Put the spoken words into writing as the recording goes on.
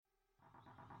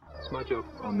It's my job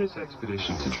on this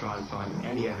expedition to try and find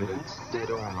any evidence, dead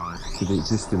or alive, to the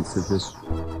existence of this.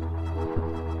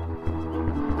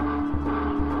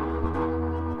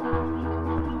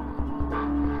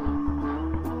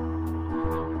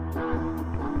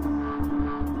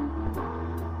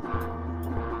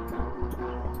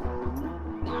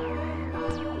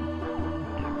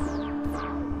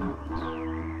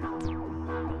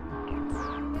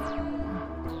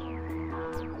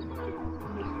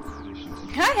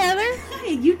 Hi, Heather. Hi,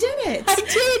 you did it. I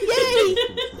did,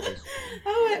 yay!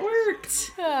 Oh, it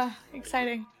worked.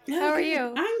 Exciting. How are you?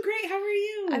 I'm great. How are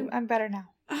you? I'm better now.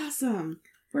 Awesome.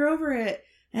 We're over at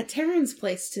Taryn's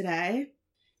place today,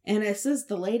 and this is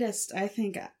the latest I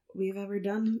think we've ever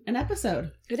done an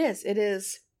episode. It is. It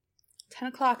is 10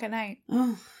 o'clock at night.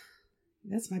 Oh,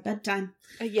 that's my bedtime.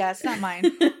 Yeah, it's not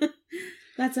mine.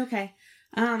 That's okay.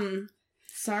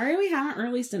 Sorry we haven't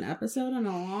released an episode in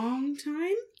a long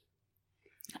time.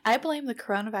 I blame the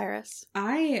coronavirus.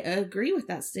 I agree with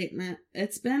that statement.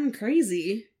 It's been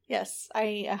crazy. Yes,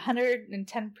 I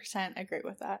 110% agree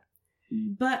with that.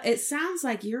 But it sounds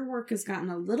like your work has gotten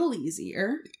a little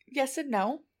easier. Yes and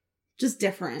no. Just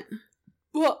different.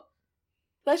 Well,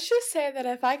 let's just say that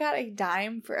if I got a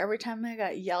dime for every time I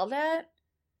got yelled at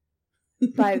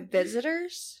by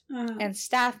visitors and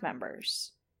staff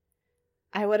members,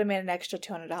 I would have made an extra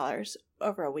 $200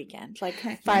 over a weekend. Like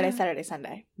Friday, Saturday,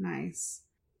 Sunday. Nice.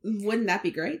 Wouldn't that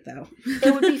be great, though?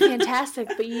 It would be fantastic,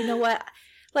 but you know what?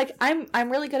 Like,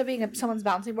 I'm really good at being someone's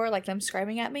bouncing board, like them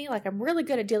screaming at me. Like, I'm really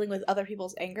good at dealing with other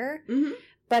people's anger. Mm-hmm.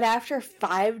 But after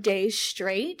 5 days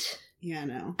straight, yeah,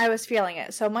 no, I was feeling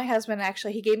it. So my husband,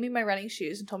 actually, he gave me my running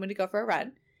shoes and told me to go for a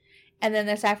run. And then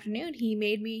this afternoon, he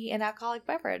made me an alcoholic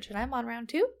beverage, and I'm on round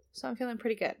 2, so I'm feeling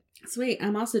pretty good. Sweet.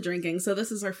 I'm also drinking, so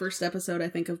this is our first episode, I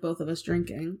think, of both of us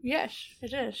drinking. Yes,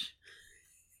 it is.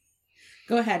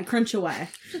 Go ahead, crunch away.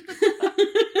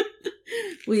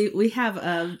 We have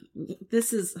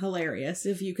this is hilarious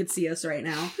if you could see us right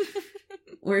now.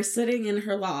 We're sitting in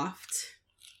her loft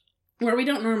where we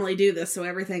don't normally do this, so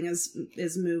everything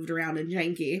is moved around and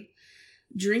janky.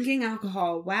 Drinking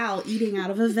alcohol while eating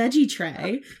out of a veggie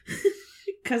tray.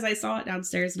 Because I saw it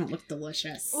downstairs and it looked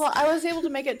delicious. Well, I was able to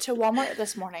make it to Walmart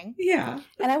this morning. Yeah.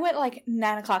 And I went like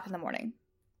 9 o'clock in the morning.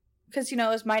 Because, you know,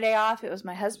 it was my day off. It was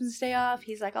my husband's day off.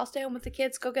 He's like, I'll stay home with the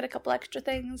kids, go get a couple extra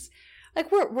things. Like,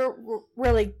 we're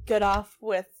really good off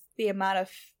with the amount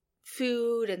of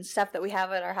food and stuff that we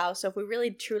have at our house. So if we really,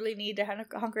 truly need to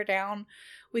hunker down,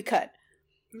 we could.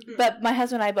 Mm-hmm. But my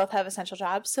husband and I both have essential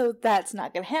jobs, so that's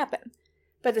not going to happen.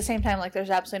 But at the same time, like, there's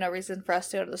absolutely no reason for us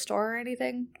to go to the store or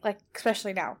anything. Like,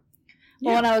 especially now.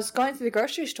 Well, when I was going through the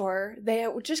grocery store, they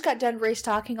just got done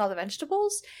restocking all the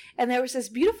vegetables, and there was this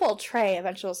beautiful tray of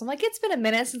vegetables. I'm like, it's been a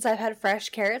minute since I've had fresh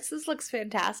carrots. This looks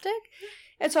fantastic.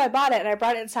 And so I bought it, and I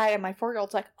brought it inside, and my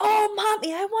 4-year-old's like, oh,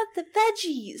 Mommy, I want the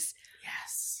veggies.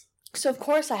 Yes. So, of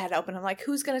course, I had to open. I'm like,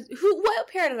 what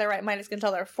parent in their right mind is going to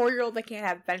tell their 4-year-old they can't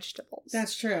have vegetables?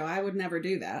 That's true. I would never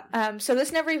do that. So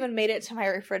this never even made it to my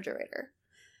refrigerator.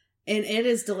 And it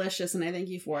is delicious, and I thank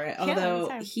you for it. Although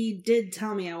he did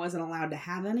tell me I wasn't allowed to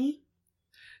have any.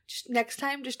 Just next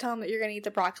time, just tell him that you're going to eat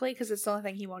the broccoli, because it's the only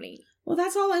thing he won't eat. Well,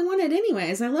 that's all I wanted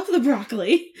anyways. I love the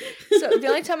broccli. So the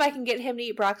only time I can get him to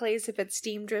eat broccoli is if it's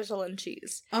steamed drizzle and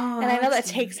cheese. Oh, and I know that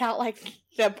takes out, like,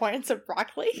 the importance of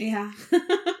broccoli. Yeah.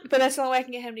 But that's the only way I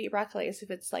can get him to eat broccoli is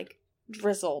if it's, like,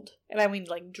 drizzled. And I mean,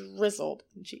 like, drizzled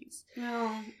in cheese.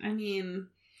 Well, I mean,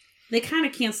 they kind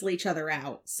of cancel each other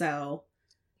out, so...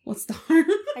 What's the harm?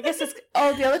 I guess it's...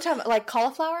 Oh, the other time, like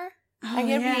cauliflower? Oh, I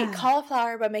get him to eat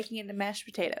cauliflower by making it into mashed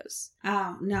potatoes.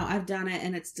 Oh, no, I've done it,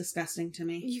 and it's disgusting to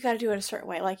me. You gotta do it a certain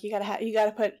way. Like, you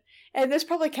gotta put... And this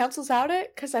probably cancels out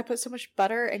it, because I put so much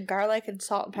butter and garlic and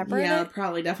salt and pepper in it. Yeah, it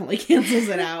probably definitely cancels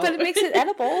it out. But it makes it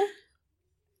edible.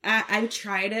 I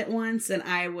tried it once, and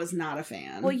I was not a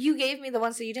fan. Well, you gave me the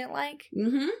ones that you didn't like.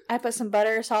 Mm-hmm. I put some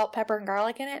butter, salt, pepper, and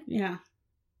garlic in it. Yeah.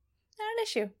 Not an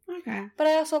issue. Okay. But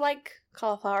I also like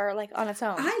cauliflower, like, on its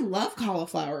own. I love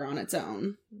cauliflower on its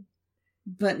own.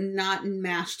 But not in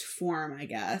mashed form, I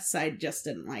guess. I just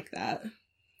didn't like that.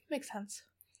 Makes sense.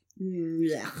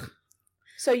 Blech.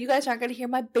 So you guys aren't going to hear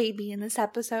my baby in this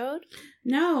episode?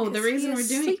 No, the reason we're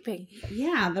doing... sleeping.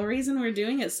 Yeah, the reason we're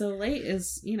doing it so late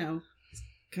is,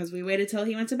 because we waited till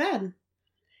he went to bed.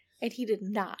 And he did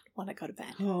not want to go to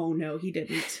bed. Oh, no, he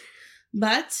didn't.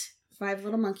 But 5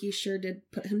 Little Monkeys sure did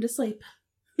put him to sleep.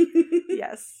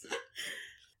 Yes.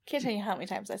 Can't tell you how many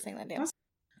times I sing that damn.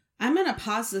 I'm going to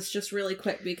pause this just really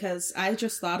quick because I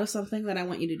just thought of something that I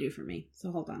want you to do for me.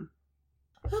 So hold on.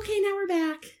 Okay, now we're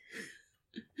back.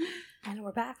 And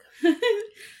we're back.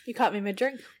 You caught me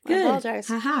mid-drink. I Good. apologize.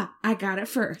 Haha, I got it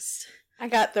first. I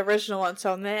got the original one,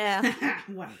 so nah.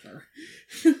 Whatever.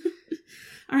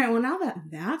 All right, well, now that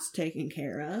that's taken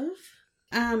care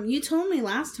of, you told me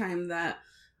last time that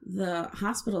the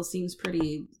hospital seems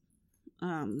pretty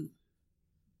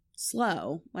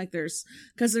slow. Like because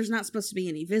there's not supposed to be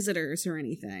any visitors or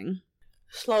anything.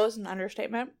 Slow is an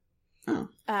understatement. Oh.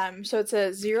 So it's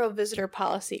a 0 visitor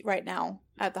policy right now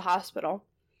at the hospital.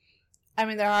 I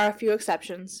mean, there are a few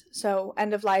exceptions. So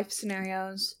end of life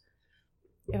scenarios.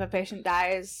 If a patient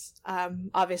dies,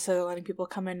 obviously they're letting people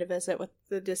come in to visit with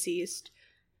the deceased.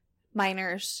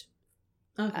 Minors.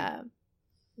 Okay.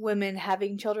 Women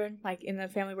having children, like in the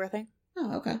family birthing.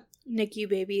 Oh, okay. NICU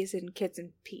babies and kids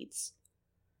and peds.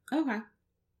 Okay.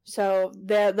 So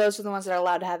those are the ones that are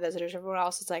allowed to have visitors. Everyone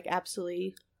else is like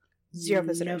absolutely 0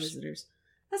 visitors. No visitors.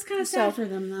 That's kind of sad for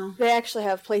them, though. They actually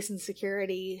have police and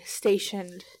security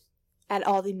stationed at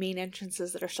all the main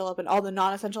entrances that are still open. All the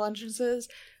non-essential entrances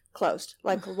closed,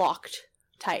 like locked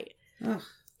tight. Ugh.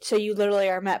 So you literally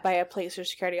are met by a police or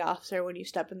security officer when you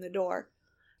step in the door.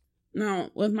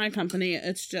 No, with my company,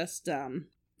 it's just,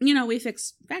 we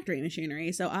fix factory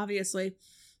machinery. So obviously,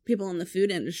 people in the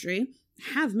food industry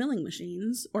have milling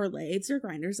machines or lathes or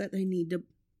grinders that they need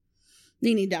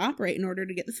to operate in order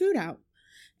to get the food out.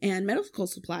 And medical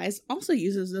supplies also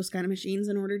uses those kind of machines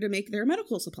in order to make their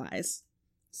medical supplies.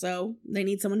 So they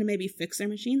need someone to maybe fix their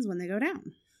machines when they go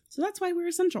down. So that's why we're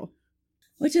essential,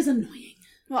 which is annoying.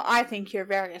 Well, I think you're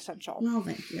very essential. Well,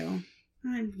 thank you.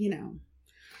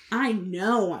 I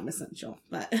know I'm essential,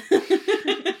 but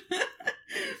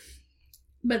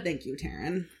but thank you,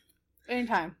 Taryn.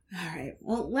 Anytime. All right.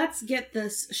 Well, let's get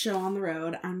this show on the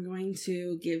road. I'm going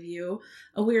to give you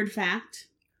a weird fact.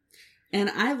 And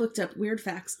I looked up weird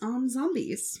facts on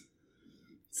zombies.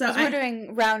 So we're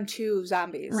doing round 2 of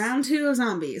zombies. Round 2 of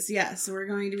zombies, yes. We're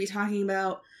going to be talking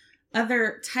about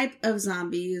other type of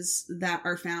zombies that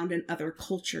are found in other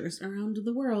cultures around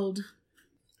the world.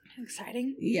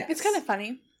 Exciting. Yes. It's kind of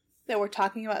funny that we're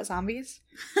talking about zombies.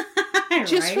 Right?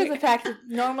 Just for the fact that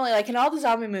normally, like in all the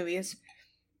zombie movies,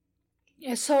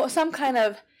 so some kind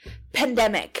of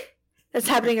pandemic that's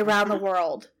happening around the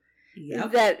world.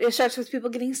 Yep. That it starts with people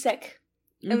getting sick.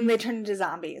 And then they turn into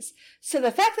zombies. So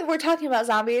the fact that we're talking about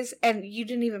zombies and you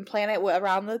didn't even plan it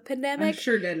around the pandemic. I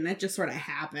sure didn't. It just sort of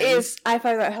happened. I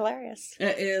find that hilarious.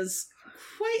 It is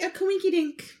quite a coinky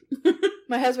dink.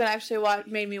 My husband actually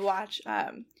made me watch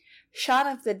Shaun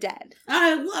of the Dead.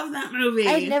 I love that movie.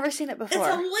 I'd never seen it before.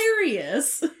 It's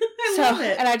hilarious. I love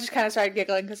it. And I just kind of started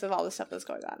giggling because of all the stuff that's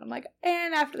going on. I'm like,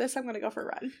 and after this, I'm going to go for a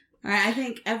run. All right, I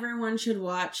think everyone should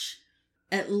watch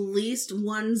at least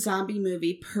one zombie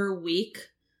movie per week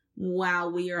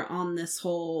while we are on this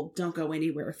whole don't go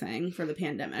anywhere thing for the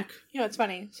pandemic. It's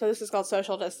funny. So this is called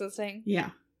social distancing. Yeah.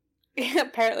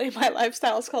 Apparently my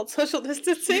lifestyle is called social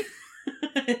distancing.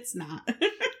 It's not.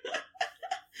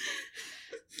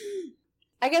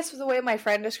 I guess the way my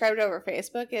friend described it over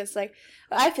Facebook is like,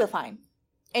 I feel fine.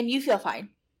 And you feel fine.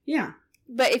 Yeah.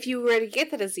 But if you were to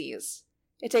get the disease,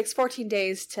 it takes 14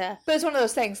 days to... But it's one of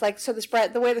those things, like, so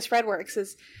the way the spread works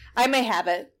is, I may have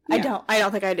it. Yeah. I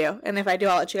don't think I do. And if I do,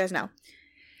 I'll let you guys know.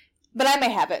 But I may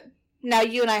have it. Now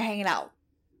you and I are hanging out.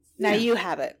 Now you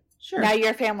have it. Sure. Now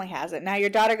your family has it. Now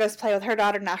your daughter goes to play with her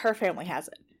daughter. Now her family has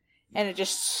it. And it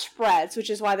just spreads,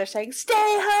 which is why they're saying, stay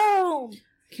home!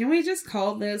 Can we just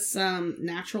call this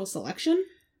natural selection?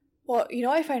 Well, you know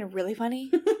what I find really funny?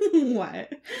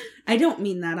 What? I don't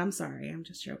mean that. I'm sorry. I'm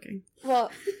just joking. Well...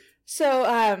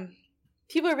 So,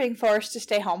 people are being forced to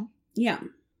stay home. Yeah.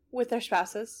 With their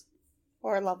spouses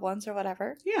or loved ones or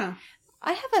whatever. Yeah.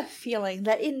 I have a feeling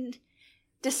that in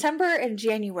December and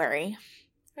January,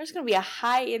 there's going to be a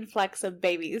high influx of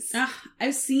babies.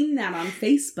 I've seen that on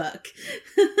Facebook.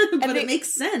 But it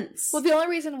makes sense. Well, the only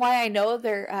reason why I know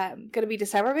they're going to be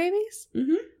December babies,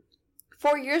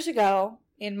 4 years ago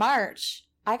in March,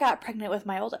 I got pregnant with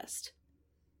my oldest.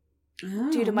 Oh.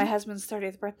 Due to my husband's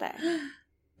 30th birthday.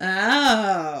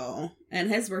 Oh, and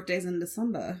his birthday's in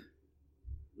December.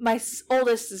 My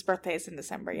oldest's birthday is in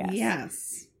December, yes.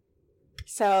 Yes.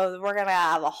 So we're going to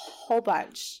have a whole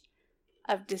bunch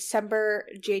of December,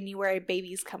 January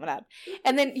babies coming up.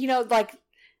 And then,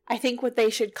 I think what they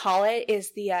should call it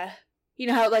is the,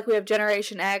 how like we have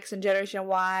Generation X and Generation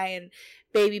Y and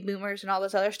baby boomers and all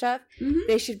this other stuff? Mm-hmm.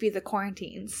 They should be the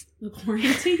quarantines. The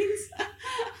quarantines?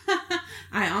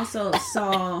 I also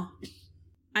saw...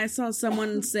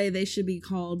 someone say they should be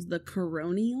called the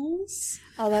Coronials.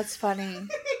 Oh, that's funny.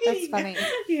 That's funny.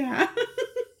 Yeah.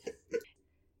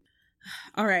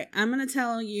 All right, I'm going to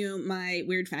tell you my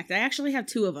weird fact. I actually have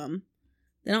 2 of them.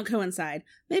 They don't coincide.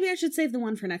 Maybe I should save the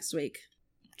one for next week.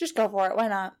 Just go for it. Why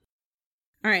not?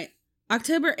 All right.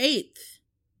 October 8th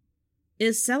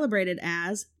is celebrated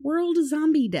as World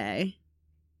Zombie Day.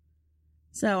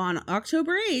 So on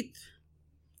October 8th,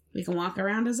 we can walk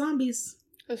around as zombies.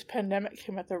 This pandemic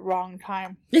came at the wrong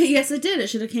time. Yes, it did. It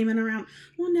should have came in around...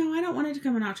 Well, no, I don't want it to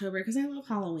come in October because I love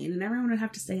Halloween and everyone would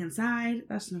have to stay inside.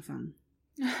 That's no fun.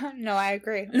 No, I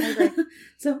agree. I agree.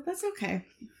 So that's okay.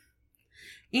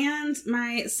 And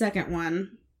my second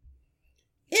one.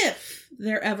 If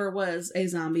there ever was a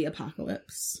zombie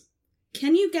apocalypse,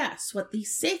 can you guess what the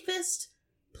safest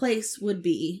place would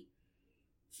be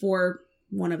for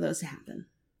one of those to happen?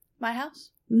 My house?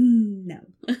 No.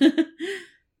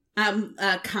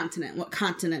 Continent. What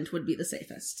continent would be the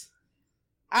safest?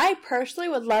 I personally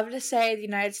would love to say the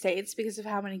United States because of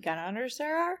how many gun owners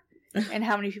there are and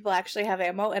how many people actually have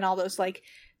ammo and all those like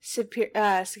security,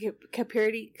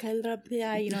 you know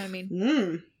what I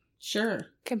mean? Sure.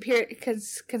 Conspiracy.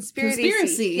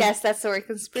 Yes, that's the word.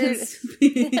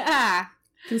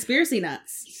 Conspiracy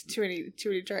nuts. It's too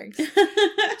many drinks.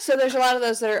 So there's a lot of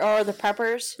those that are the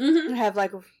preppers who have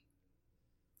like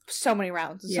so many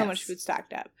rounds and so much food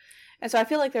stacked up. And so I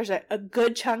feel like there's a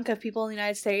good chunk of people in the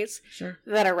United States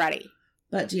that are ready.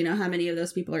 But do you know how many of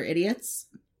those people are idiots?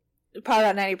 Probably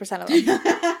about 90% of them.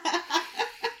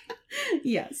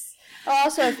 Yes.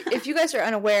 Also, if you guys are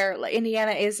unaware, like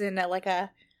Indiana is in the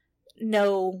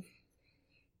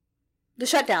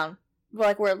shutdown.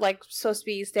 Like we're like supposed to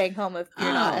be staying home if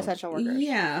you're not essential workers.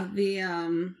 Yeah,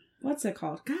 the what's it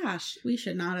called? Gosh, we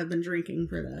should not have been drinking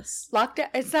for this. Lockdown?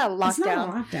 It's not a lockdown. It's not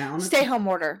a lockdown. Stay home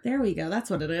order. There we go. That's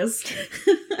what it is.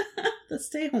 The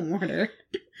stay home order.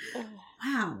 Oh.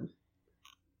 Wow.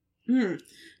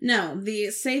 No,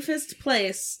 the safest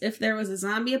place if there was a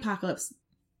zombie apocalypse,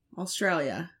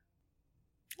 Australia.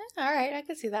 All right, I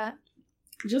can see that.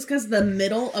 Just because the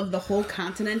middle of the whole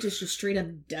continent is just straight up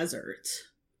desert.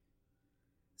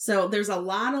 So there's a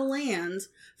lot of land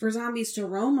for zombies to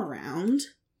roam around.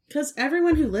 Because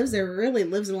everyone who lives there really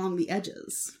lives along the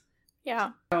edges.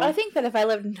 Yeah. I think that if I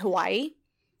lived in Hawaii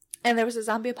and there was a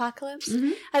zombie apocalypse,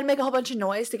 I'd make a whole bunch of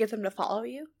noise to get them to follow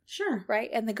you. Sure. Right?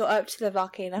 And then go up to the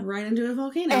volcano. Right into a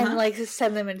volcano. And like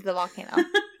send them into the volcano.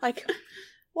 Like,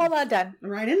 well, not done.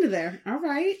 Right into there. All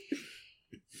right.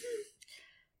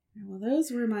 Well,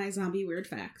 those were my zombie weird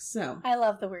facts. So I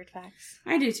love the weird facts.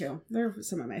 I do too. They're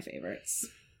some of my favorites.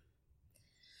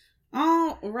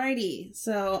 Alrighty,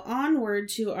 so onward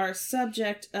to our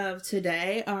subject of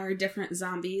today are different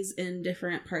zombies in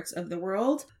different parts of the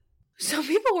world. So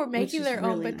people were making their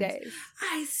own bidets. Nice.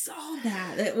 I saw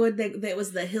that. It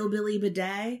was the hillbilly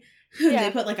bidet. Yeah.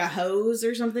 They put like a hose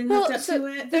or something hooked up to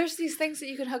it. There's these things that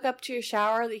you can hook up to your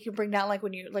shower that you can bring down, like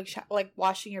when you like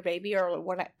washing your baby, or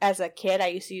when as a kid I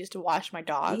used to use to wash my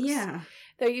dogs. Yeah,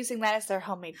 they're using that as their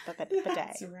homemade bidet.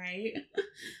 That's right.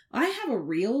 I have a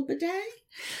real bidet.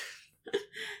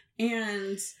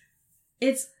 And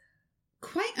it's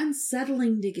quite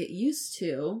unsettling to get used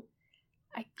to.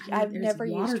 I've never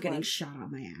used water getting shot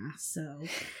on my ass, so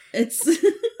it's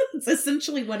it's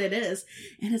essentially what it is.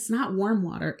 And it's not warm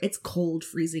water; it's cold,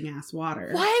 freezing ass water.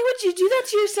 Why would you do that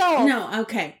to yourself? No,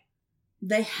 okay.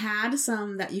 They had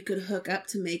some that you could hook up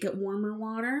to make it warmer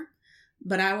water,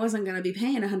 but I wasn't going to be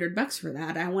paying $100 for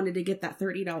that. I wanted to get that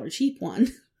 $30 cheap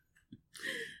one.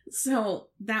 So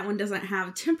that one doesn't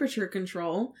have temperature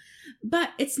control,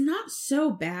 but it's not so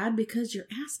bad because your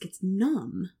ass gets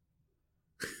numb.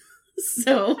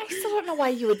 So I still don't know why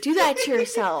you would do that to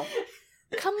yourself.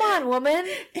 Come on, woman.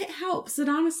 It helps. It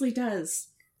honestly does.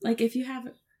 Like if you have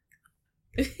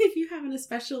an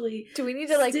especially do we need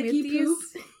to like sticky poop?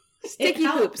 Sticky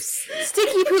poops.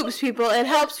 Sticky poops, people. It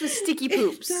helps with sticky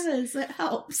poops. It does. It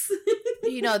helps.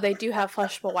 You know, they do have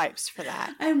flushable wipes for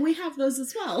that. And we have those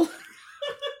as well.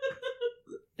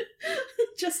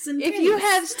 Just in case. If you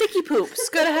have sticky poops,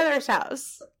 go to Heather's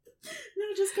house. No,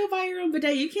 just go buy your own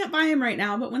bidet. You can't buy them right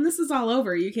now, but when this is all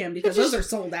over, you can because those are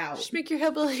sold out. Just make your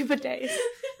hillbilly bidets.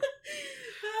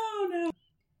 Oh,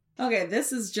 no. Okay,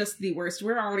 this is just the worst.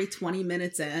 We're already 20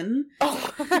 minutes in,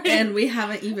 right. And we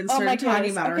haven't even started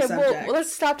talking about our subject. Well,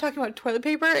 let's stop talking about toilet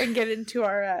paper and get into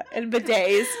our and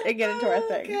bidets and get into our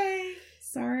thing. Okay.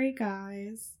 Sorry,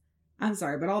 guys. I'm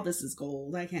sorry, but all this is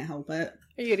gold. I can't help it.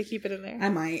 Are you going to keep it in there? I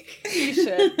might. You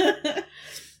should.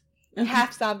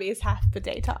 Half zombies, half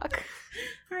bidet talk.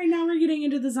 All right, now we're getting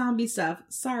into the zombie stuff.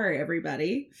 Sorry,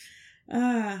 everybody.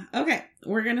 Okay,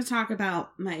 we're going to talk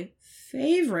about my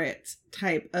favorite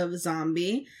type of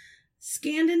zombie,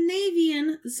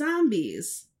 Scandinavian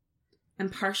zombies. I'm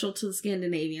partial to the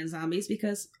Scandinavian zombies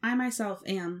because I myself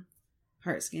am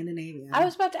part Scandinavian. I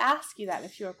was about to ask you that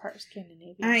if you were part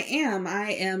Scandinavian.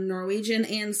 I am Norwegian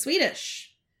and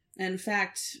Swedish. In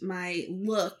fact, my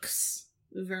looks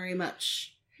very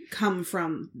much come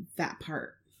from that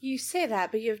part. You say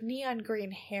that, but you have neon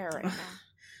green hair right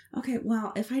now. Okay,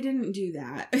 well, if I didn't do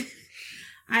that,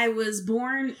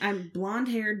 I'm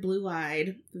blonde-haired,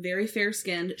 blue-eyed, very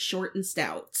fair-skinned, short and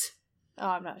stout. Oh,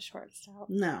 I'm not short and stout.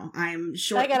 No, I'm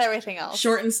short. I got everything else.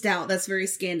 Short and stout. That's very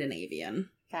Scandinavian.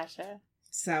 Gotcha.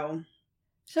 So,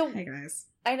 hey guys.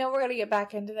 I know we're going to get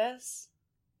back into this,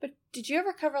 but did you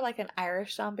ever cover like an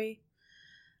Irish zombie?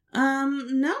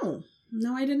 No.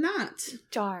 No, I did not.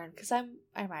 Darn, because I'm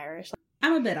Irish.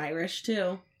 I'm a bit Irish,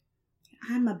 too.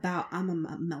 I'm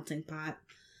a melting pot.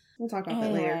 We'll talk about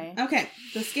that later. Okay,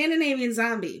 the Scandinavian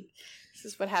zombie. This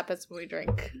is what happens when we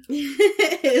drink.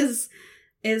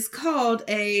 is called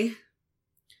a...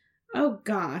 Oh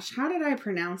gosh, how did I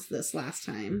pronounce this last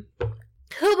time?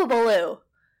 Hoobabaloo.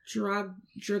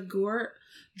 Droger.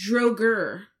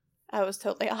 I was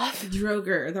totally off.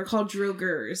 Droger. They're called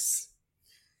drogers.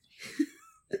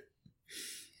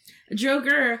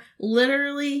 Droger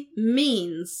literally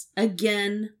means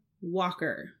again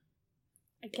walker.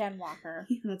 Again walker.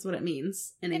 That's what it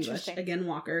means in English. Again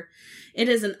walker. It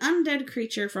is an undead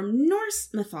creature from Norse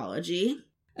mythology.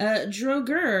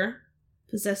 Droger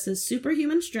possesses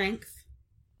superhuman strength,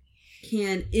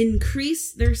 can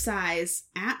increase their size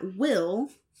at will,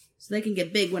 so they can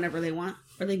get big whenever they want,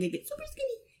 or they can get super skinny.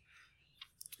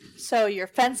 So your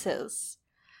fences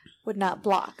would not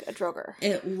block a Droger.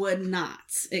 It would not.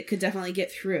 It could definitely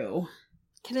get through.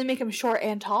 Can they make him short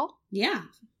and tall? Yeah.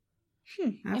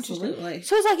 Absolutely.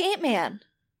 So it's like Ant-Man.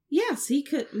 Yes, he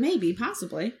could. Maybe,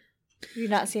 possibly. Have you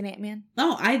not seen Ant-Man?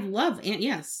 Oh, I love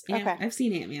Yes. Okay. I've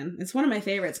seen Ant-Man. It's one of my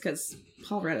favorites because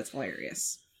Paul Rudd's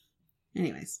hilarious.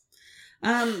 Anyways.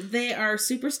 They are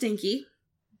super stinky.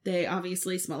 They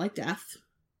obviously smell like death.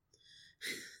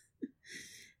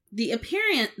 The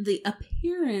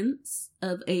appearance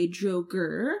of a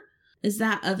Droger is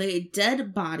that of a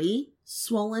dead body,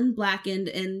 swollen, blackened,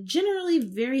 and generally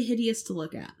very hideous to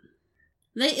look at.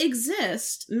 They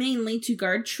exist mainly to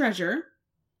guard treasure,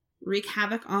 wreak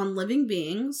havoc on living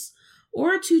beings,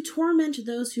 or to torment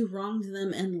those who wronged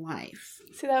them in life.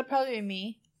 See, that would probably be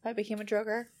me if I became a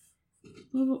Droger.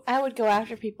 Well, I would go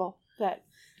after people that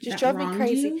just drove me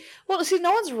crazy. You? Well, see,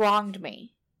 no one's wronged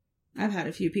me. I've had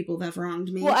a few people that have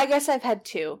wronged me. Well, I guess I've had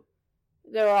two.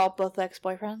 They were all both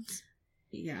ex-boyfriends.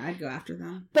 Yeah, I'd go after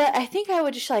them. But I think I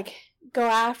would just, go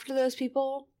after those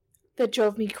people that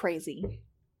drove me crazy.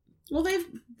 Well,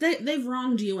 they've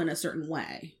wronged you in a certain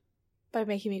way. By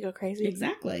making me go crazy?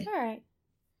 Exactly. All right.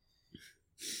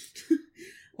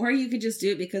 Or you could just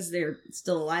do it because they're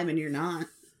still alive and you're not.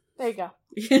 There you go.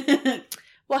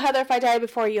 Well, Heather, if I die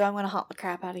before you, I'm going to haunt the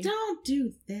crap out of you. Don't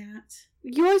do that.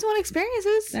 You always want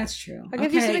experiences. That's true. I'll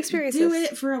give you some experiences. Do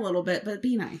it for a little bit, but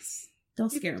be nice.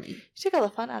 Don't scare me. You took all the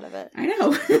fun out of it. I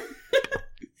know.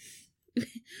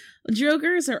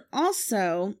 Drogers are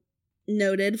also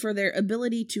noted for their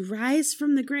ability to rise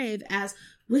from the grave as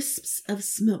wisps of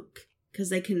smoke,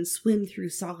 because they can swim through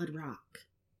solid rock.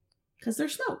 Because they're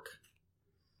smoke.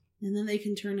 And then they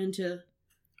can turn into...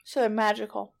 So they're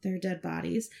magical. Their dead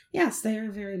bodies. Yes, they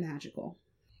are very magical.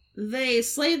 They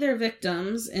slay their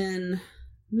victims in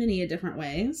many different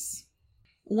ways.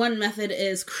 One method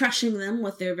is crushing them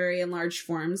with their very enlarged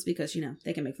forms because,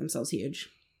 they can make themselves huge.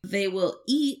 They will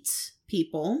eat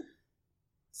people,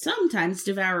 sometimes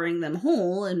devouring them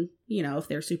whole, and, if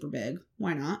they're super big,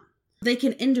 why not? They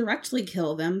can indirectly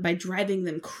kill them by driving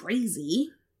them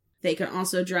crazy. They can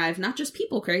also drive not just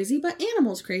people crazy, but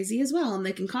animals crazy as well, and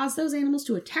they can cause those animals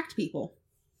to attack people.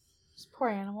 Those poor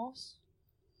animals.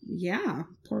 Yeah,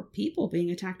 poor people being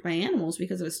attacked by animals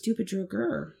because of a stupid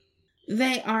Droger.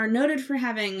 They are noted for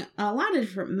having a lot of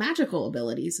different magical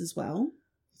abilities as well,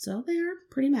 so they are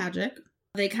pretty magic.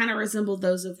 They kind of resemble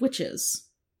those of witches.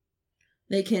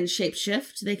 They can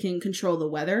shapeshift, they can control the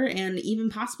weather, and even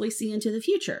possibly see into the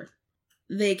future.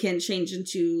 They can change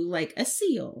into, a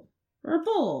seal, or a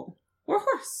bull, or a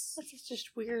horse. That's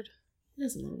just weird. It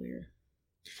is a little weird.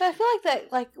 But I feel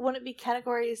like that, wouldn't it be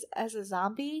categories as a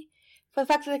zombie? For the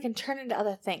fact that they can turn into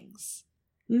other things.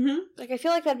 Mm-hmm. I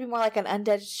feel like that'd be more like an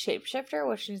undead shapeshifter,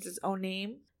 which needs its own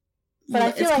name. But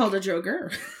I feel it's called a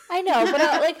Droger. I know,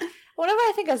 but whenever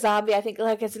I think of zombie, I think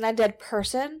it's an undead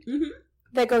person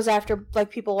that goes after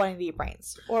people wanting to eat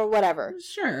brains or whatever.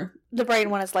 Sure, the brain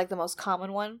one is the most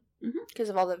common one because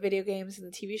of all the video games and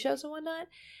the TV shows and whatnot.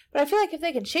 But I feel like if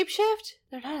they can shapeshift,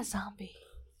 they're not a zombie.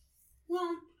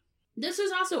 Well, this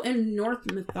is also in Norse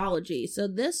mythology, so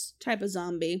this type of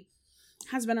zombie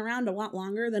has been around a lot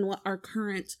longer than what our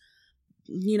current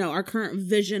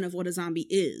vision of what a zombie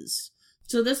is.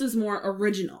 So this is more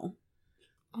original.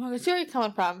 Oh, I see where you're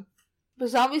coming from. But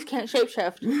zombies can't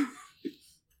shapeshift.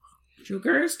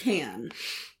 Drogers can.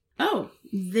 Oh,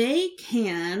 they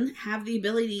can have the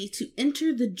ability to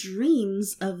enter the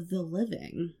dreams of the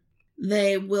living.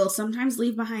 They will sometimes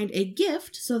leave behind a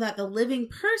gift so that the living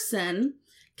person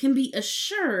can be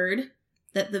assured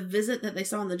that the visit that they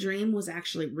saw in the dream was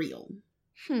actually real.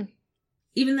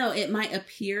 Even though it might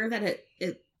appear that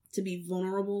it to be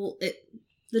vulnerable,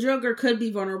 the Draugr could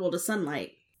be vulnerable to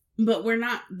sunlight, but we're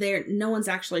not there. No one's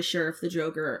actually sure if the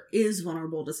Draugr is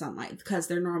vulnerable to sunlight because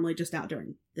they're normally just out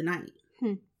during the night.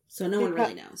 So no one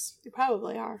really knows. You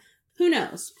probably are. Who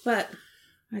knows? But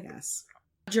I guess.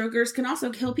 Draugrs can also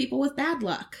kill people with bad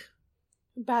luck.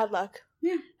 Bad luck.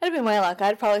 Yeah. That'd be my luck.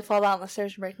 I'd probably fall down the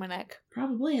stairs and break my neck.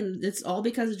 Probably, and it's all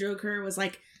because Draugr was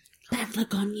like, bad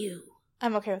luck on you.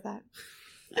 I'm okay with that.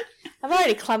 I'm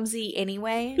already clumsy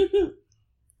anyway.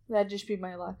 That'd just be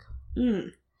my luck.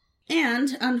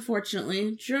 And,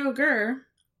 unfortunately, Draugr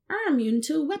are immune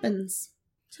to weapons.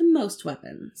 To most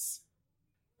weapons.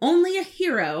 Only a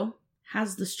hero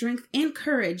has the strength and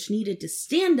courage needed to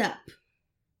stand up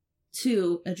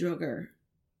to a Draugr,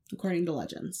 according to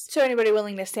legends. So anybody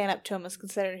willing to stand up to him is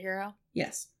considered a hero?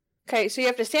 Yes. Okay, so you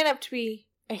have to stand up to be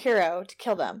a hero to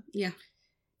kill them. Yeah.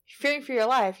 If you're fearing for your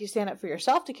life, you stand up for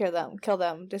yourself to kill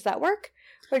them. Does that work?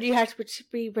 Or do you have to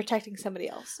be protecting somebody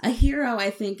else? A hero, I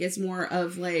think, is more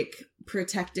of, like,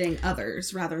 protecting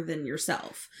others rather than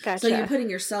yourself. Gotcha. So you're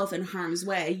putting yourself in harm's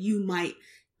way. You might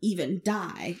even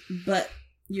die, but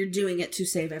you're doing it to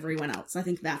save everyone else. I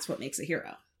think that's what makes a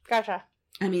hero. Gotcha.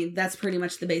 I mean, that's pretty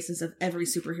much the basis of every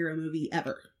superhero movie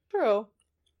ever. True.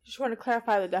 Just want to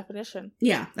clarify the definition.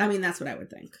 Yeah, I mean, that's what I would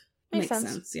think. Makes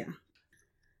sense. Yeah.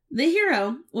 The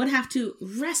hero would have to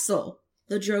wrestle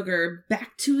the Draugr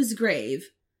back to his grave,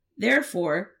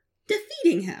 therefore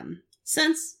defeating him,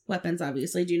 since weapons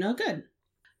obviously do no good.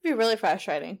 It'd be really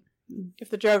frustrating if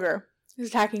the Draugr is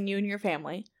attacking you and your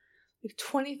family, like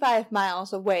 25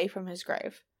 miles away from his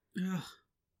grave. Ugh,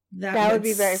 that would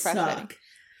be very frustrating.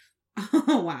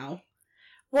 Oh, wow.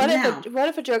 What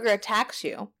if a Draugr attacks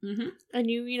you, mm-hmm. and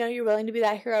you're willing to be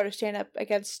that hero to stand up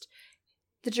against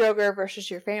the Draugr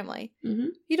versus your family? Mm-hmm.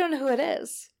 You don't know who it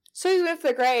is. So even if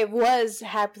the grave was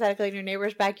hypothetically in your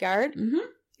neighbor's backyard, mm-hmm.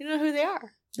 you don't know who they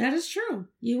are. That is true.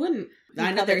 You wouldn't.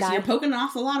 I know probably you're poking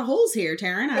off a lot of holes here,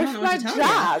 Taryn. I don't know what to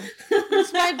tell you.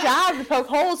 It's my job to poke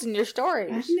holes in your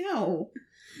stories. I know.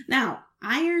 Now,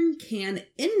 iron can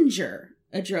injure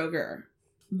a Draugr,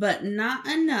 but not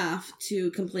enough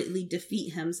to completely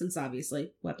defeat him, since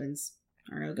obviously weapons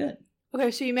are no good.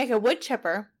 Okay, so you make a wood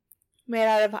chipper made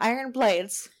out of iron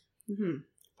blades. Mm-hmm.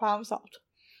 Problem solved.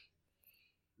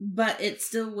 But it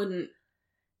still wouldn't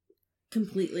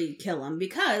completely kill him,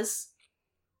 because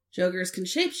Draugrs can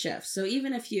shapeshift. So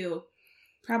even if you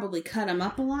probably cut him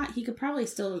up a lot, he could probably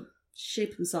still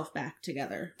shape himself back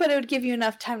together. But it would give you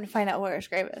enough time to find out where his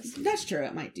grave is. That's true,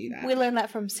 it might do that. We learned that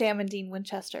from Sam and Dean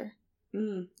Winchester.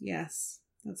 Yes.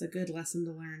 That's a good lesson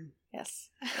to learn. Yes.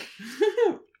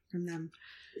 From them.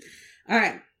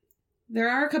 Alright. There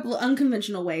are a couple of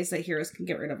unconventional ways that heroes can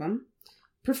get rid of them.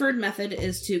 Preferred method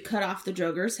is to cut off the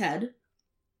Draugr's head,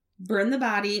 burn the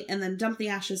body, and then dump the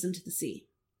ashes into the sea.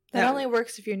 That only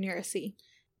works if you're near a sea.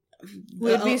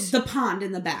 The pond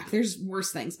in the back. There's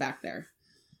worse things back there.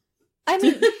 I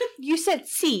mean, you said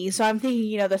sea, so I'm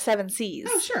thinking, the 7 seas.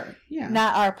 Oh, sure. Yeah.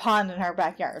 Not our pond in our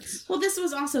backyards. Well, this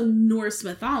was also Norse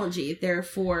mythology,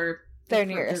 therefore they're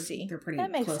near a sea. They're pretty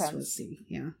that makes close sense. to the sea,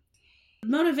 yeah.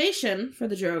 Motivation for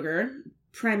the Draugr,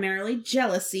 primarily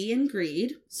jealousy and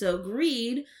greed. So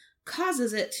greed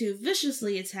causes it to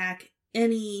viciously attack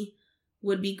any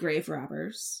would-be grave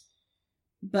robbers.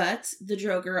 But the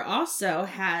Draugr also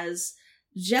has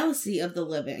jealousy of the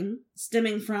living,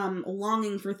 stemming from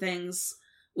longing for things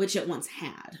which it once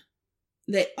had.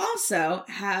 They also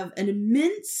have an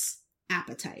immense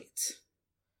appetite.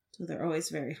 So they're always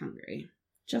very hungry.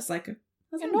 Just like a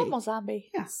zombie. normal zombie.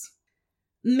 Yes.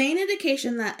 Main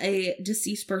indication that a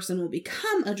deceased person will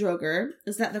become a Draugr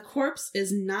is that the corpse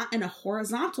is not in a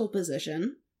horizontal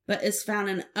position, but is found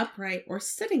in an upright or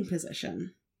sitting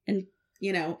position. And,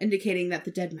 indicating that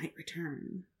the dead might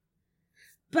return.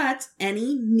 But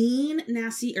any mean,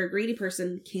 nasty, or greedy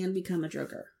person can become a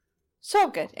Draugr. So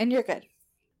good. And you're good.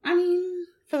 I mean,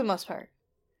 for the most part.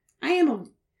 I am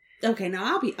okay, no,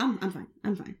 I'm fine.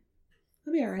 I'm fine.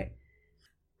 I'll be alright.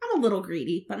 I'm a little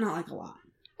greedy, but not like a lot.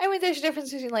 I mean, there's a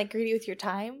difference between greedy with your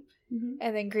time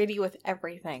and then greedy with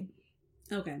everything.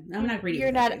 Okay, I'm not greedy.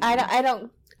 You're not. I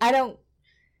don't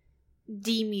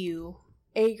deem you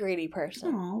a greedy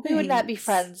person. Aw, we would not be thanks.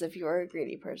 friends if you were a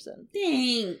greedy person.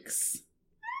 Thanks.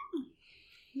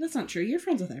 That's not true. You're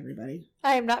friends with everybody.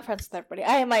 I am not friends with everybody.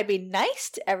 I might be nice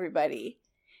to everybody,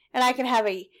 and I can have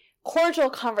a cordial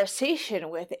conversation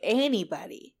with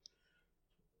anybody.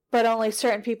 but only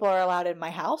certain people are allowed in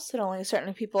my house, and only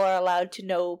certain people are allowed to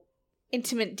know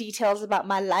intimate details about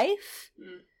my life.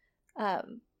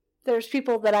 There's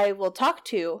people that I will talk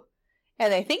to,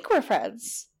 and they think we're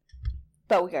friends,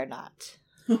 but we are not.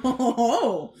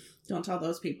 Oh, don't tell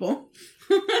those people.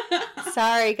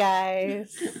 Sorry,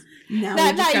 guys. Now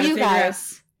Not you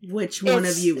guys. Which one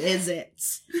of you is it?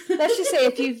 Let's just say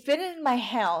if you've been in my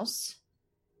house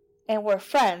and we're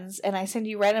friends and I send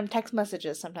you random text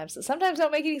messages sometimes that sometimes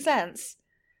don't make any sense,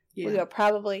 we are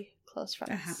probably close friends.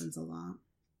 That happens a lot.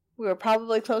 We were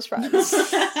probably close friends.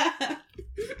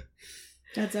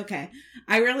 That's okay.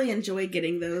 I really enjoy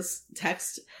getting those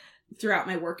texts throughout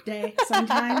my workday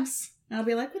sometimes. I'll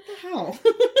be like, what the hell?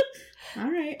 All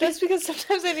right. Just because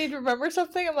sometimes I need to remember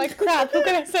something, I'm like, crap, who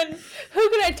can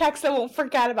I text that won't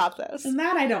forget about this? And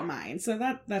that I don't mind, so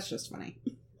that's just funny.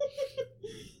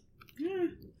 Yeah.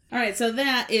 All right, so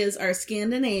that is our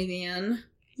Scandinavian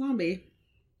zombie.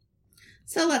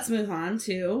 So let's move on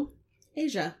to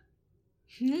Asia.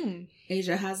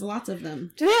 Asia has lots of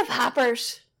them. Do they have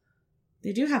hoppers?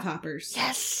 They do have hoppers.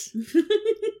 Yes.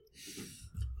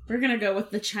 We're going to go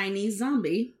with the Chinese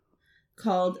zombie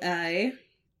called I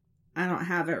don't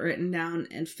have it written down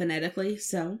and phonetically,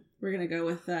 so we're going to go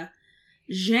with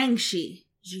Jiangshi.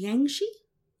 Jiangshi.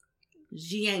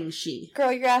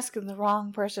 Girl, you're asking the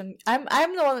wrong person. I'm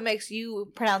the one that makes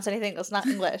you pronounce anything that's not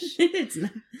English. It's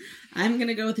not. I'm going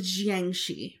to go with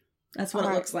Jiangshi. That's what All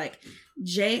it right. looks like.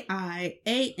 Jiangshi.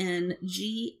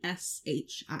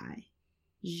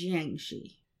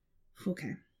 Jiangshi.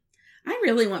 Okay. I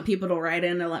really want people to write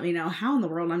in to let me know how in the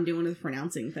world I'm doing with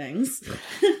pronouncing things.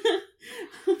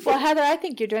 Well, Heather, I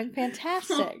think you're doing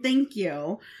fantastic. Oh, thank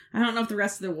you. I don't know if the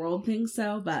rest of the world thinks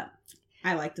so, but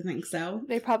I like to think so.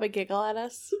 They probably giggle at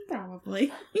us.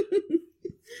 Probably.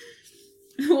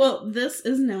 Well, this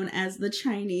is known as the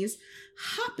Chinese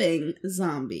hopping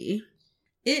zombie.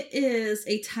 It is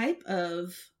a type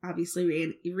of,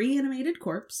 obviously, reanimated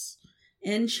corpse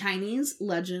in Chinese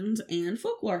legend and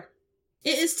folklore.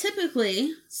 It is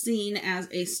typically seen as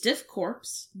a stiff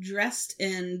corpse dressed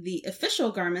in the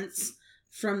official garments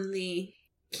from the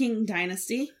Qing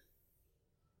dynasty.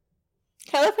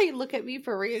 I love how you look at me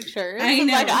for reassurance. I I'm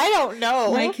know. like, I don't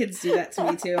know. My kids do that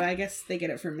to me too. I guess they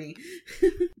get it from me.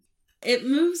 It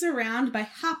moves around by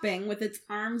hopping with its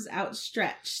arms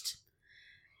outstretched.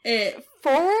 It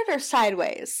Forward or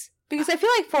sideways? Because I feel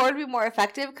like forward would be more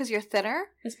effective because you're thinner.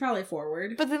 It's probably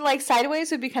forward. But then, like,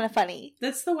 sideways would be kind of funny.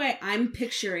 That's the way I'm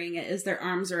picturing it, is their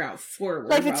arms are out forward.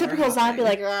 Like the while they're typical zombie,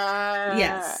 hopping. like,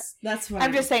 Yes, that's what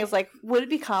I'm just saying, it's like, would it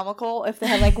be comical if they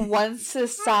had, like, one to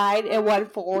side and one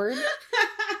forward?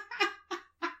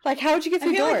 Like, how would you get I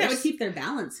through feel doors? like that would keep their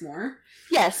balance more.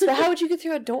 Yes, but how would you get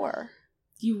through a door?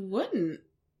 You wouldn't.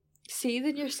 See,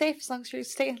 then you're safe as long as you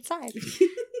stay inside.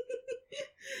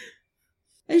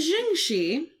 A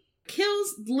Jingshi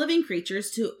kills living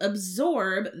creatures to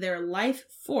absorb their life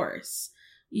force,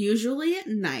 usually at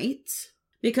night,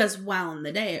 because while in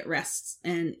the day it rests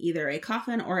in either a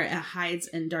coffin or it hides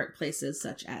in dark places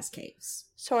such as caves.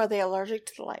 So are they allergic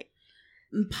to the light?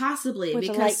 Possibly, Would the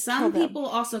light because some kill them? people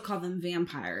also call them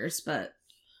vampires, but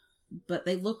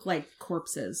they look like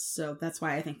corpses, so that's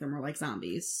why I think they're more like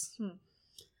zombies.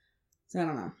 So I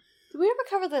don't know. Did we ever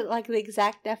cover the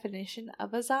exact definition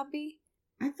of a zombie?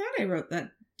 I thought I wrote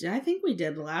that. I think we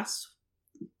did the last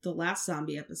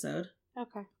zombie episode.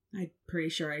 Okay. I'm pretty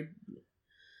sure I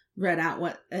read out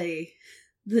what the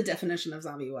definition of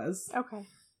zombie was. Okay.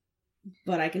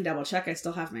 But I can double check. I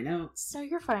still have my notes. No,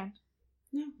 you're fine.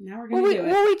 No, now we're gonna do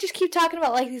it. We just keep talking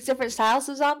about like these different styles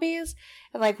of zombies,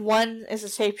 and like one is a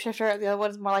shapeshifter, and the other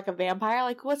one's more like a vampire.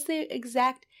 Like, what's the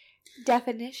exact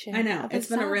definition? I know of it's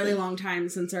been a really zombie? long time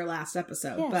since our last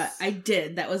episode, Yes. but I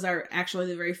did. That was actually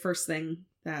the very first thing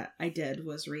that I did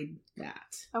was read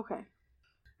that. Okay.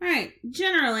 All right.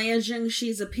 Generally, a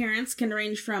Jingshi's appearance can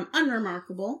range from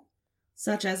unremarkable,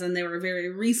 such as in they were a very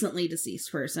recently deceased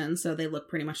person, so they look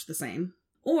pretty much the same.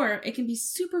 Or it can be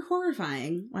super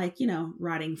horrifying, like,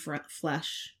 rotting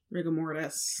flesh, rigor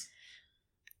mortis.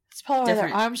 It's probably why their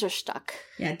Different. arms are stuck.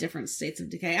 Yeah, different states of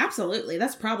decay. Absolutely.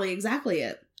 That's probably exactly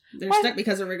it. They're Well, stuck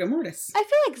because of rigor mortis. I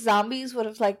feel like zombies would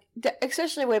have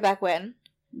especially way back when,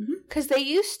 because they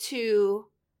used to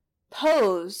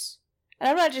pose. And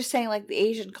I'm not just saying like the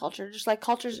Asian culture, just like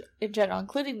cultures in general,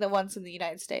 including the ones in the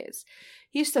United States,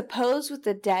 used to pose with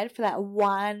the dead for that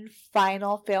one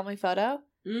final family photo.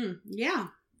 Yeah.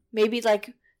 Maybe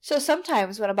so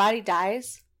sometimes when a body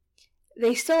dies,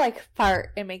 they still like fart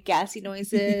and make gassy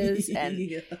noises, and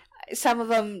Yeah. some of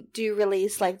them do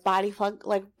release like body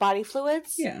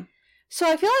fluids. Yeah. So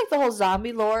I feel like the whole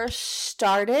zombie lore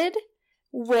started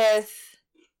with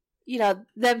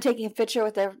them taking a picture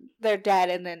with their dead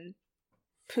and then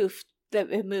poof,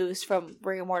 it moves from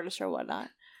rigor mortis or whatnot.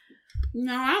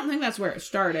 No, I don't think that's where it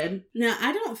started. No,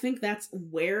 I don't think that's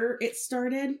where it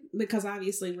started, because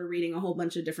obviously we're reading a whole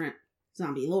bunch of different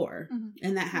zombie lore,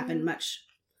 and that happened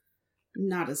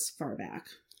not as far back.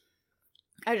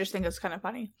 I just think it's kind of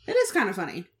funny. It is kind of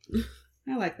funny.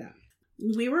 I like that.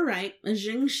 We were right.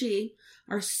 Jingshi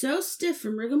are so stiff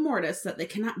from rigor mortis that they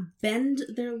cannot bend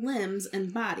their limbs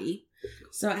and body,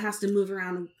 so it has to move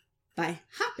around by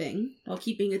hopping while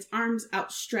keeping its arms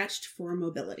outstretched for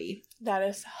mobility. That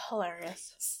is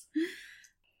hilarious.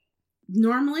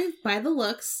 Normally, by the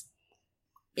looks,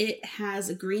 it has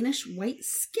a greenish white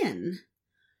skin.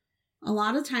 A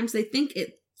lot of times they think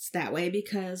it's that way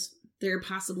because there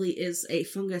possibly is a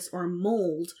fungus or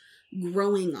mold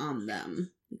growing on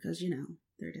them because,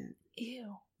 they're dead.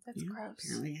 Ew, that's gross.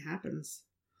 Apparently it happens.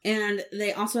 And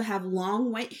they also have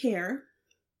long white hair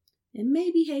and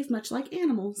may behave much like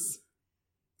animals.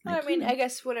 Well, I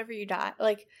guess whenever you die,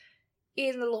 like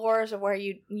in the lores of where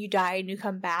you die and you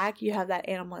come back, you have that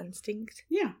animal instinct.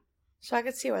 Yeah. So I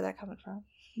could see where they're coming from.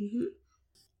 Mm-hmm.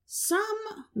 Some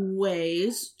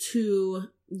ways to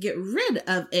get rid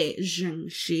of a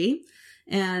Jingshi,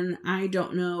 and I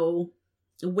don't know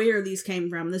where these came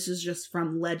from. This is just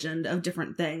from legend of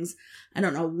different things. I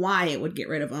don't know why it would get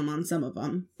rid of them on some of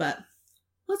them, but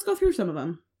let's go through some of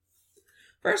them.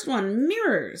 First one,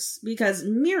 mirrors, because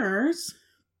mirrors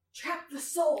trap the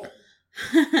soul.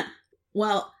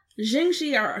 Well,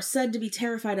 Jingshi are said to be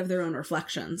terrified of their own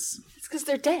reflections. It's because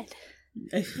they're dead.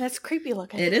 That's creepy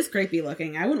looking. It is creepy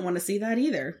looking. I wouldn't want to see that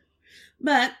either.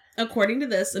 But, according to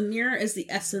this, a mirror is the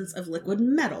essence of liquid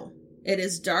metal. It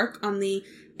is dark on the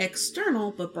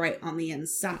external, but bright on the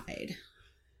inside.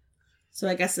 So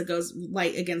I guess it goes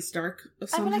light against dark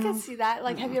somehow. I can see that.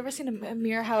 Like, have you ever seen a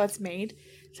mirror, how it's made?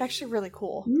 It's actually really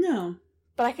cool. No.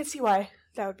 But I can see why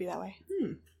that would be that way.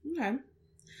 Okay.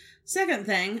 Second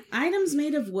thing, items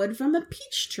made of wood from a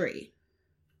peach tree.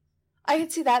 I can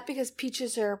see that because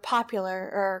peaches are popular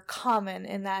or common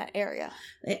in that area.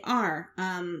 They are.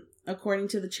 According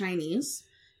to the Chinese,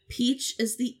 peach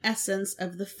is the essence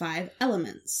of the 5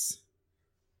 elements.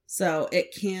 So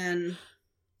it can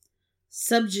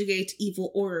subjugate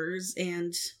evil aurors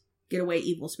and get away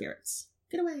evil spirits.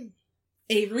 Get away.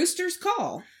 A rooster's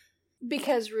call.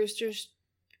 Because roosters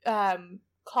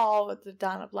call with the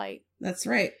dawn of light. That's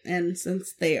right. And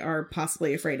since they are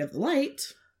possibly afraid of the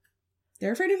light,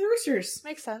 they're afraid of the roosters.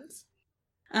 Makes sense.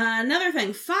 Another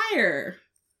thing, fire.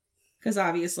 Because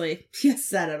obviously, you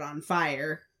set it on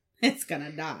fire, it's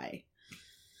gonna die.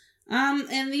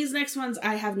 And these next ones,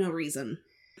 I have no reason.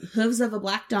 Hooves of a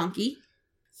black donkey.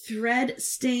 Thread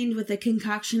stained with a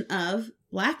concoction of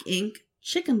black ink,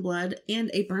 chicken blood,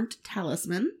 and a burnt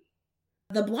talisman.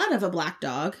 The blood of a black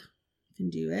dog. You can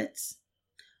do it.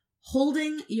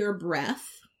 Holding your breath.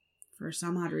 For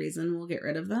some odd reason, we'll get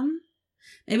rid of them.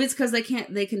 Maybe it's because they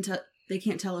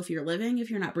can't tell if you're living if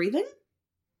you're not breathing.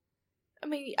 I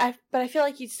mean, but I feel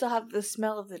like you'd still have the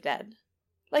smell of the dead.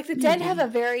 Like the dead have a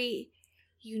very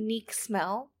unique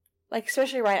smell. Like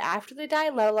especially right after they die,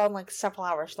 let alone like several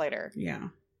hours later. Yeah.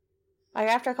 Like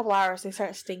after a couple hours, they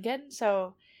start stinking.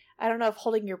 So I don't know if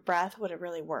holding your breath would it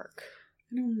really work.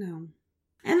 I don't know.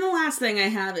 And the last thing I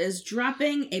have is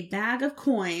dropping a bag of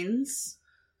coins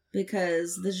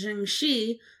because the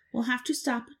Jingshi will have to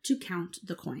stop to count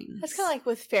the coins. That's kind of like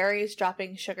with fairies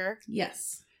dropping sugar.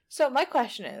 Yes. So my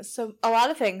question is, so a lot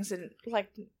of things, and like,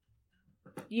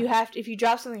 you have to, if you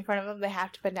drop something in front of them, they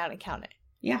have to bend down and count it.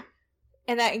 Yeah.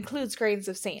 And that includes grains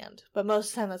of sand, but most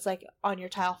of the time that's like on your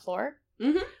tile floor.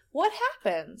 Mm-hmm. What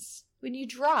happens when you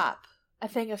drop a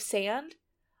thing of sand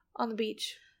on the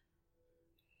beach?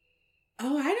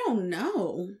 Oh, I don't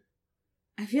know.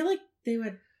 I feel like they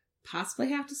would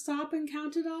possibly have to stop and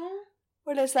count it all.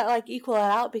 Or does that like equal it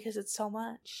out because it's so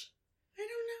much? I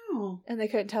don't know. And they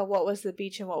couldn't tell what was the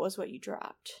beach and what was what you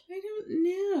dropped. I don't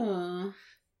know.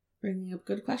 Bringing up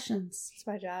good questions. It's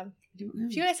my job. I don't know.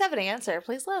 If you guys have an answer,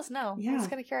 please let us know. Yeah. I'm just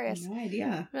kind of curious. No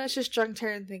idea. It's just drunk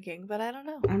turn thinking, but I don't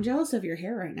know. I'm jealous of your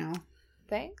hair right now.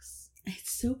 Thanks.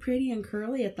 It's so pretty and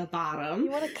curly at the bottom.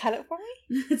 You want to cut it for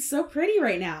me? It's so pretty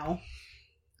right now.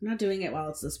 I'm not doing it while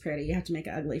it's this pretty. You have to make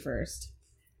it ugly first.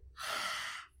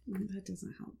 That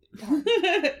doesn't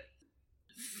help.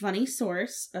 Funny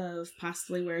source of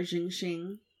possibly where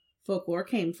Jingxing folklore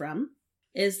came from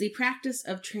is the practice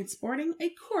of transporting a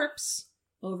corpse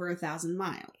over 1,000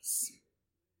 miles.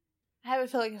 I have a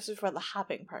feeling this is where the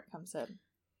hopping part comes in.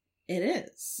 It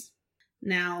is.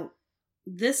 Now,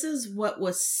 this is what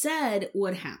was said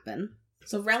would happen.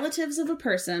 So relatives of a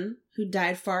person who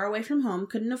died far away from home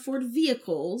couldn't afford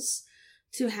vehicles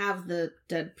to have the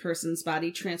dead person's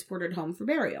body transported home for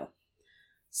burial.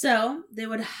 So they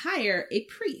would hire a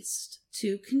priest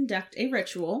to conduct a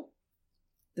ritual.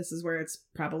 This is where it's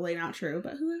probably not true,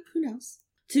 but who knows?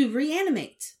 To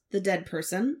reanimate the dead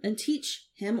person and teach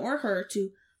him or her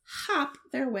to hop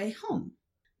their way home.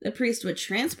 The priest would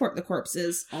transport the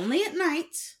corpses only at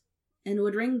night and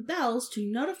would ring bells to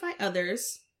notify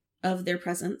others of their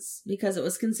presence because it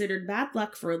was considered bad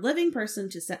luck for a living person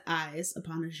to set eyes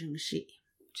upon a Zhengxi.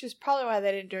 Which is probably why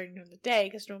they didn't do it during the day,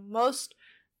 because most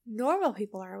normal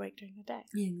people are awake during the day.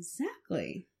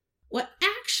 Exactly. What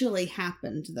actually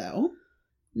happened, though,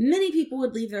 many people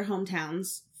would leave their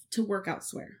hometowns to work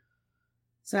elsewhere.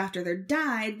 So after they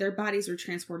died, their bodies were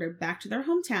transported back to their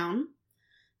hometown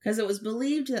because it was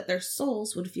believed that their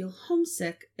souls would feel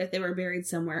homesick if they were buried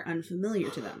somewhere unfamiliar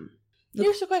to them.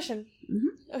 Here's a question.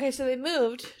 Mm-hmm. Okay, so they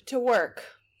moved to work.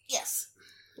 Yes.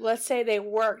 Let's say they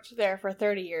worked there for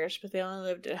 30 years, but they only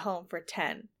lived at home for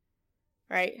 10.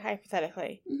 Right?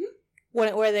 Hypothetically. Mm-hmm.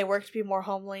 Wouldn't where they worked be more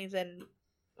homely than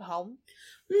home?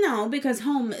 No, because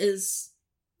home is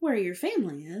where your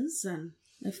family is, and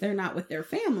if they're not with their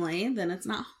family, then it's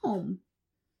not home.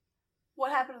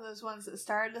 What happened to those ones that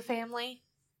started the family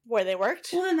where they worked?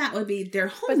 Well, then that would be their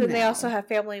home. But then now. they also have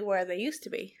family where they used to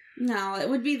be. No, it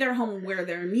would be their home where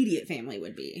their immediate family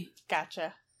would be.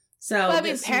 Gotcha. So, well, I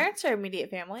mean, parents are immediate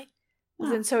family.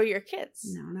 Well, then so are your kids.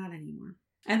 No, not anymore.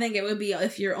 I think it would be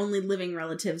if your only living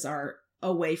relatives are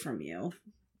away from you.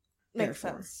 Makes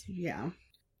sense. Yeah.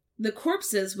 The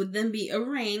corpses would then be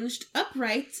arranged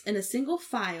upright in a single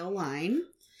file line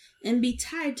and be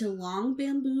tied to long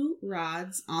bamboo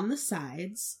rods on the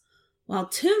sides, while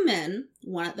two men,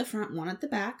 one at the front, one at the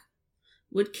back,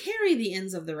 would carry the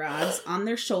ends of the rods on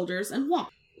their shoulders and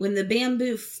walk. When the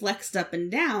bamboo flexed up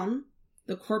and down,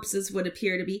 the corpses would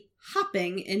appear to be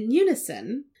hopping in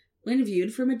unison when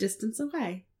viewed from a distance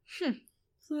away. So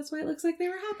that's why it looks like they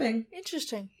were hopping.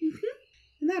 Interesting.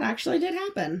 And that actually did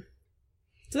happen.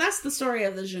 So that's the story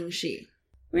of the Zhengxi.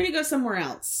 We're going to go somewhere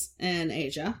else in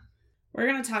Asia. We're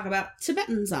going to talk about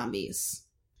Tibetan zombies.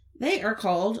 They are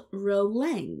called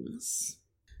Rolangs.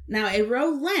 Now, a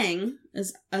Rolang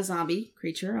is a zombie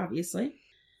creature, obviously.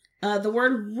 The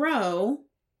word ro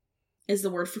is the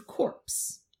word for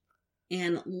corpse.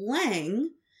 And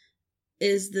lang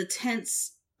is the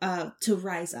tense to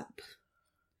rise up.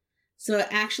 So it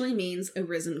actually means a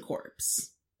risen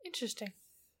corpse. Interesting.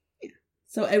 Yeah.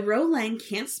 So a Rolang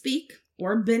can't speak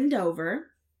or bend over.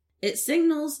 It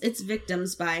signals its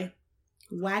victims by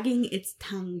wagging its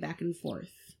tongue back and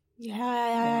forth.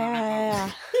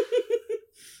 Yeah.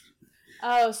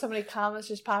 Oh, so many comments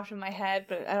just popped in my head,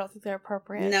 but I don't think they're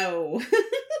appropriate. No.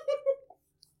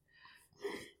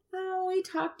 Oh, we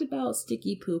talked about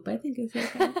sticky poop. I think it's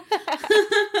okay.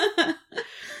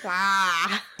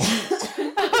 Ah.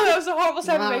 Oh, that was a horrible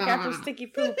sound to make after sticky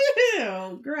poop.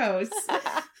 Ew, gross.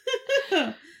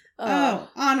 Oh,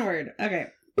 onward. Okay.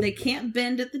 They can't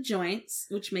bend at the joints,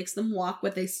 which makes them walk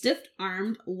with a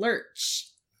stiff-armed lurch.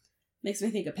 Makes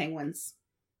me think of penguins.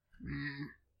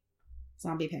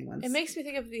 Zombie penguins. It makes me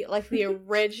think of the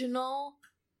original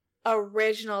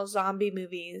zombie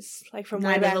movies, like from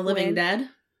way Night back of the Living when. Dead.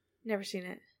 Never seen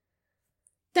it.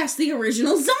 That's the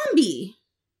original zombie.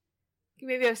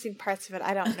 Maybe I've seen parts of it.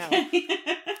 I don't know.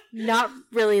 Not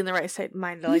really in the right state of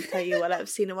mind to tell you what I've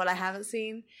seen and what I haven't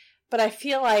seen. But I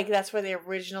feel like that's where the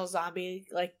original zombie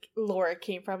lore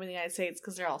came from in the United States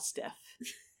because they're all stiff.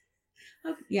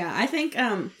 Yeah, I think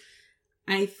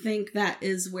that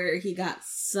is where he got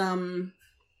some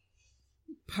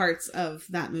parts of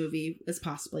that movie is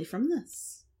possibly from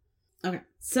this. Okay,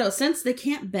 so since they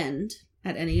can't bend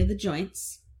at any of the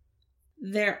joints,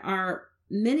 there are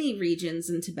many regions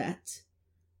in Tibet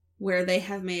where they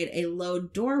have made a low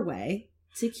doorway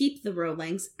to keep the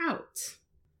Rolangs out.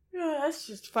 Yeah, that's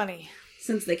just funny.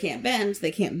 Since they can't bend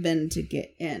to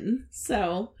get in.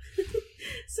 So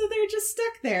they're just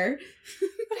stuck there.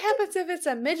 What happens if it's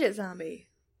a midget zombie?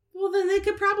 Well, then they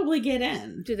could probably get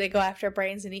in. Do they go after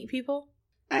brains and eat people?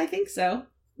 I think so.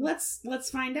 Let's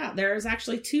find out. There's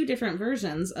actually two different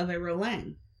versions of a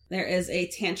Rolang. There is a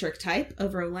tantric type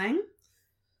of Rolang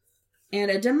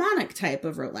and a demonic type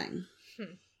of Rolang.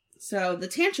 So the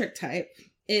tantric type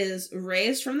is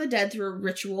raised from the dead through a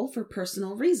ritual for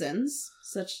personal reasons,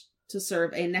 such to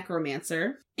serve a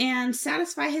necromancer and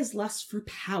satisfy his lust for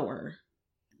power.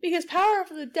 Because power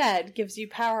over the dead gives you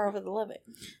power over the living.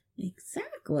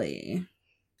 Exactly.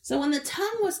 So when the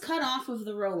tongue was cut off of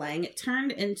the Rolang, it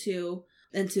turned into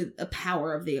a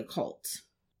power of the occult.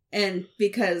 And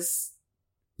because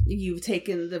you've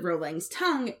taken the Rolang's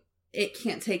tongue, it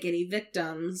can't take any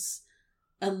victims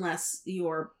unless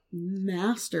you're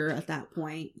master at that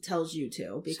point tells you to,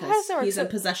 how does because that work? he's in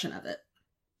So- possession of it.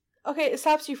 Okay, it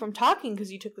stops you from talking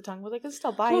because you took the tongue, but they can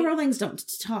still bite. Well, Rowlings don't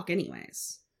talk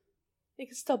anyways. They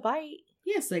can still bite.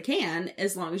 Yes, they can,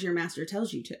 as long as your master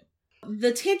tells you to.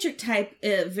 The tantric type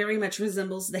very much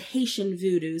resembles the Haitian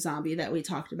voodoo zombie that we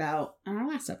talked about on our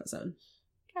last episode.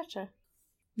 Gotcha.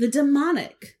 The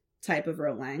demonic type of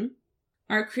Rolang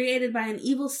are created by an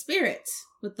evil spirit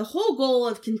with the whole goal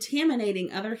of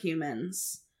contaminating other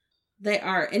humans. They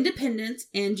are independent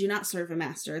and do not serve a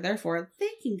master, therefore they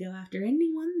can go after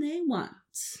anyone they want.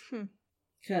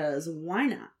 Because why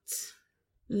not?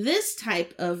 This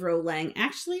type of Rolang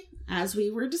actually, as we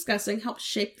were discussing, helped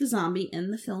shape the zombie in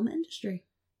the film industry.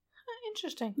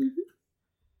 Interesting. Mhm.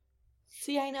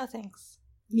 See, I know things.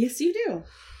 Yes, you do.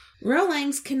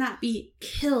 Rolangs cannot be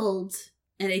killed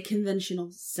in a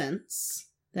conventional sense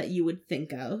that you would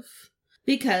think of,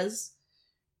 because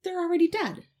they're already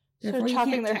dead. So Therefore, you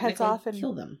chopping can't their heads technically off and-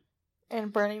 kill them.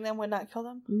 And burning them would not kill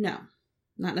them? No,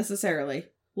 not necessarily.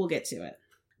 We'll get to it.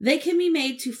 They can be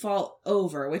made to fall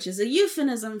over, which is a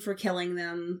euphemism for killing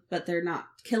them, but they're not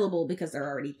killable because they're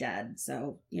already dead.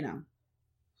 So,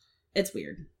 it's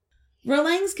weird.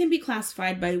 Rolangs can be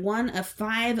classified by one of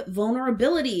 5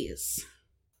 vulnerabilities.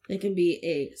 They can be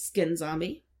a skin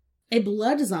zombie, a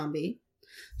blood zombie,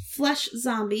 flesh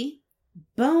zombie,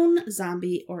 bone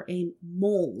zombie, or a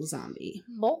mole zombie.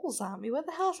 Mole zombie? What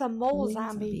the hell is a mole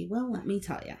zombie? Well, let me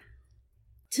tell you.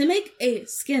 To make a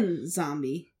skin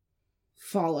zombie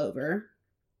fall over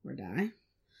or die,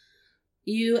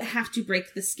 you have to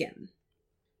break the skin.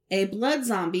 A blood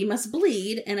zombie must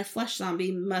bleed, and a flesh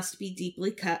zombie must be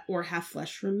deeply cut or have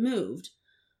flesh removed.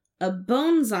 A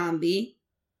bone zombie,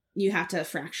 you have to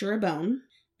fracture a bone.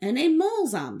 And a mole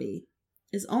zombie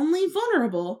is only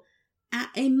vulnerable at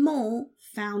a mole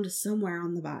found somewhere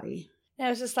on the body.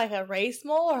 Now, is this like a raised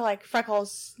mole or like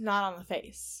freckles not on the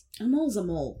face? A mole's a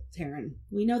mole, Taryn.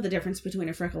 We know the difference between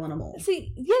a freckle and a mole.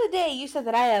 See, the other day you said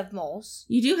that I have moles.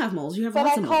 You do have moles. You have But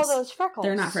lots I of call moles. those freckles.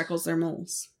 They're not freckles, they're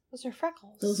moles. Those are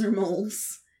freckles. Those are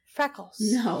moles. freckles.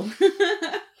 No.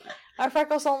 Are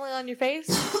freckles only on your face?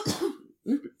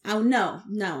 Oh,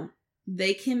 no.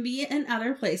 They can be in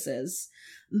other places,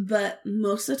 but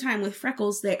most of the time with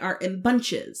freckles, they are in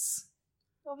bunches.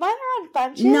 Well, mine are on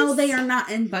bunches. No, they are not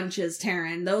in bunches,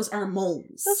 Taryn. Those are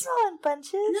moles. Those are in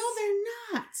bunches. No,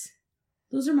 they're not.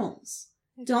 Those are moles.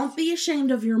 Don't be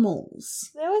ashamed of your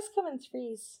moles. They always come in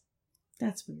threes.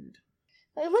 That's weird.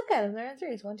 Like, look at them. They're in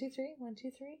threes. 1, 2, 3. 1,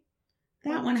 2, 3.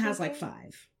 That one has like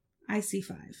 5. I see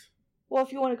 5. Well,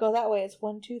 if you want to go that way, it's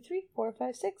 1, 2, 3, 4,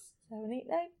 5, 6, 7, 8,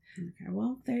 9. Okay,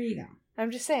 well, there you go.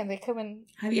 I'm just saying, they come in.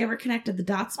 Have you ever connected the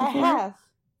dots before? I have.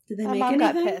 Did they My make mom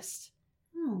anything? got pissed.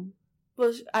 Oh,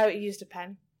 Well, I used a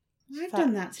pen. I've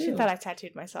done that too. She thought I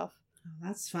tattooed myself. Oh,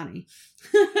 that's funny.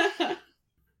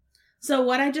 So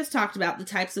what I just talked about, the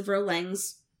types of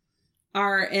Rolangs,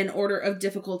 are in order of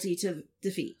difficulty to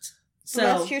defeat. So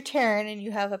Unless you're Terran and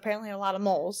you have apparently a lot of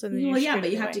moles. And then well, you're yeah, but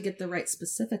you screaming have to away. get the right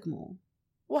specific mole.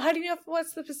 Well, how do you know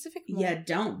what's the Pacific mole? You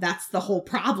don't. That's the whole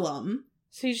problem.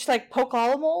 So you just like poke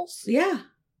all the moles? Yeah,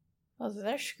 Oh, then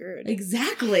they're screwed.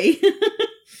 exactly.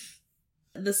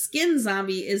 The skin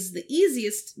zombie is the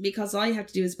easiest because all you have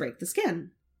to do is break the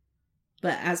skin.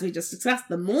 But as we just discussed,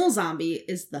 the mole zombie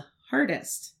is the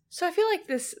hardest. So I feel like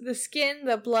the skin,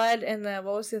 the blood, and the,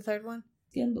 what was the third one?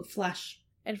 Skin, but flesh.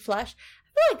 And flesh.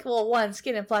 I feel like, well, one,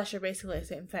 skin and flesh are basically the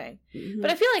same thing. Mhm. But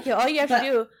I feel like all you have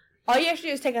to do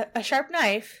is take a sharp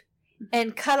knife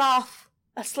and cut off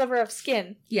a sliver of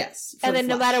skin. Yes. And then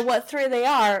no flesh. matter what 3 they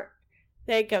are,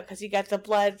 there you go, because you got the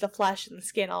blood, the flesh, and the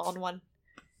skin all in one.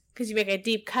 Because you make a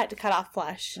deep cut to cut off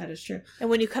flesh. That is true. And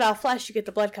when you cut off flesh, you get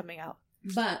the blood coming out.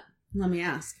 But let me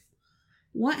ask,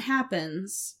 what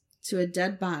happens to a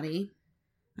dead body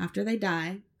after they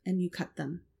die and you cut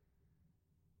them?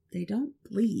 They don't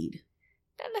bleed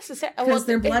Not necessarily. because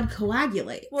their blood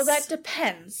coagulates. Well, that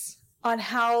depends on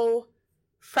how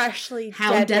freshly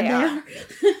how dead dead they are.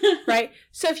 are. Right?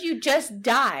 So if you just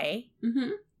die,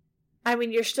 Mm-hmm. I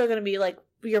mean, you're still going to be like,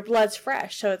 your blood's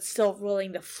fresh, so it's still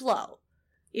willing to flow,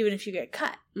 even if you get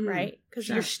cut, right? Because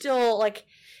sure. you're still like,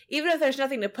 even if there's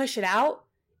nothing to push it out,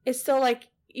 it's still like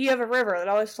you have a river that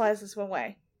always flies this one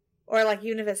way. Or like,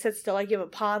 even if it sits still, like you have a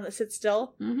pond that sits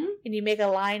still, Mm-hmm. and you make a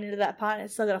line into that pond,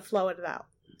 it's still going to flow it out.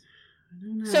 I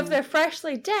don't know. So if they're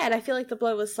freshly dead, I feel like the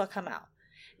blood would still come out.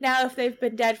 Now, if they've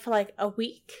been dead for like a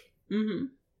week, Mm-hmm.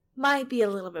 might be a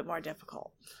little bit more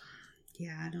difficult.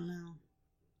 Yeah, I don't know.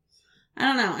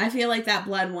 I feel like that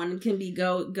blood one can be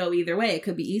go either way. It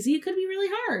could be easy. It could be really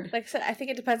hard. Like I said, I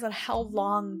think it depends on how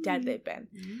long dead they've been.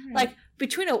 Alright. Like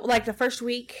between the first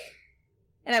week,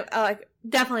 and I like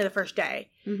definitely the first day.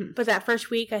 Mm-hmm. But that first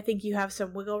week, I think you have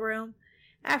some wiggle room.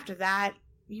 After that,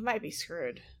 you might be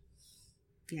screwed.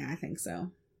 Yeah, I think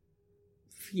so.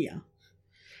 Yeah.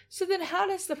 So then how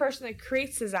does the person that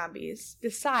creates the zombies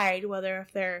decide whether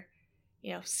if they're,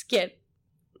 skit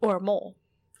or mole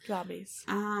zombies?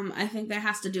 I think that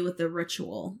has to do with the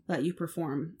ritual that you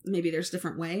perform. Maybe there's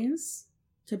different ways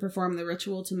to perform the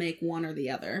ritual to make one or the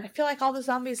I other. feel like all the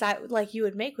zombies that you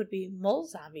would make would be mole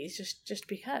zombies just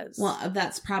because. Well,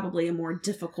 that's probably a more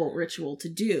difficult ritual to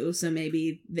do, so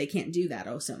maybe they can't do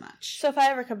that so much. So if I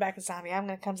ever come back a zombie, I'm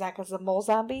going to come back as a mole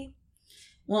zombie.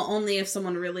 Well, only if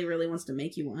someone really, really wants to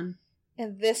make you one.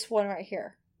 And this one right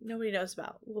here, nobody knows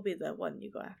about, will be the one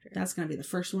you go after. That's going to be the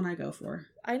first one I go for.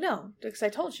 I know, because I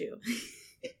told you.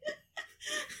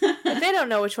 But they don't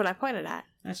know which one I pointed at.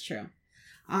 That's true.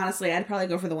 Honestly, I'd probably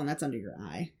go for the one that's under your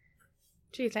eye.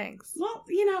 Gee, thanks. Well,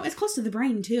 it's close to the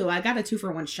brain, too. I got a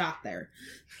 2-for-1 shot there.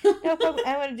 I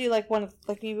want to do one of,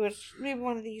 maybe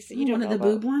one of these that you don't know One of the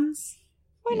about. boob ones?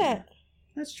 Why not?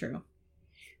 That's true.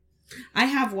 I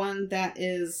have one that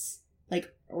is,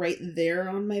 right there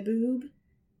on my boob.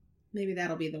 Maybe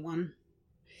that'll be the one.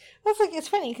 Well, it's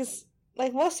funny, because,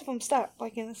 most of them stop,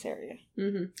 in this area.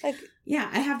 Mm-hmm. Yeah,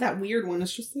 I have that weird one.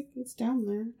 It's just, it's down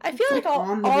there. I feel like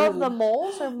all of the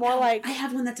moles are more like... I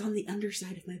have one that's on the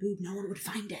underside of my boob. No one would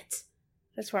find it.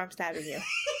 That's where I'm stabbing you.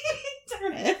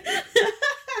 Darn it.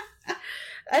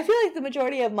 I feel like the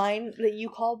majority of mine that you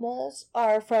call moles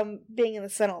are from being in the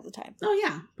sun all the time. Oh,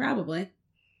 yeah, probably.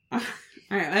 All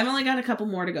right, I've only got a couple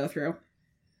more to go through.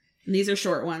 And these are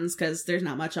short ones because there's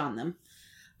not much on them.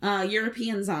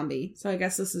 European zombie. So I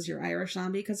guess this is your Irish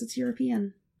zombie because it's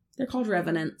European. They're called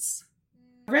revenants.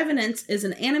 Revenant is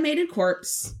an animated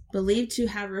corpse believed to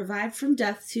have revived from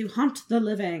death to haunt the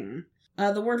living.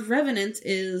 The word revenant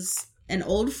is an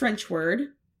old French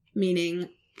word meaning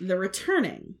the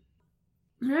returning.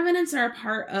 Revenants are a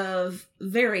part of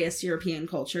various European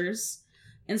cultures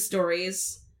and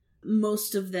stories.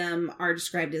 Most of them are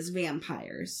described as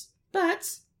vampires,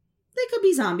 but they could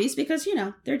be zombies because,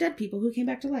 they're dead people who came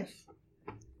back to life.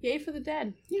 Yay for the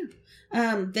dead.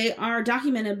 Yeah. They are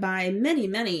documented by many,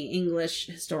 many English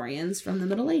historians from the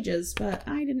Middle Ages, but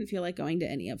I didn't feel like going to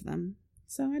any of them,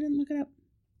 so I didn't look it up.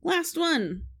 Last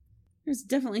one. There's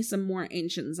definitely some more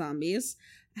ancient zombies.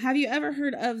 Have you ever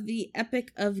heard of the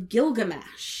Epic of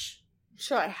Gilgamesh?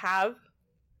 Sure, I have.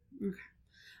 Okay.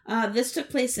 This took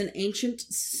place in ancient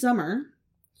Sumer.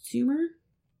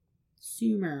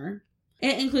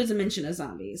 It includes a mention of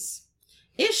zombies.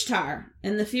 Ishtar,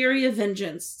 in the Fury of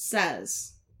Vengeance,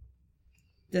 says,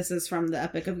 this is from the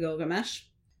Epic of Gilgamesh,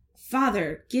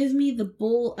 "Father, give me the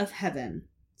bull of heaven,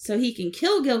 so he can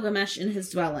kill Gilgamesh in his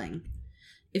dwelling.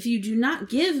 If you do not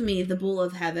give me the bull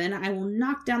of heaven, I will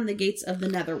knock down the gates of the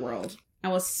netherworld. I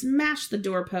will smash the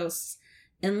doorposts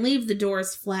and leave the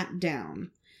doors flat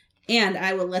down. And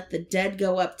I will let the dead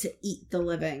go up to eat the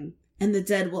living, and the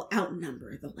dead will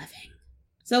outnumber the living."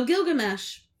 So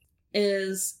Gilgamesh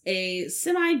is a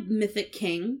semi-mythic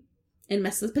king in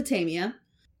Mesopotamia,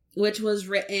 which was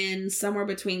written somewhere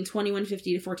between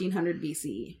 2150 to 1400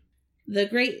 BCE. The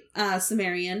Great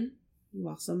Sumerian, you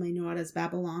also may know it as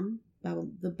Babylon,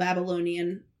 the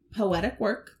Babylonian poetic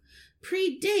work,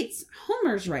 predates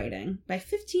Homer's writing by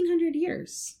 1500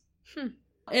 years.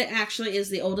 It actually is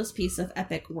the oldest piece of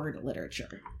epic word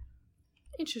literature.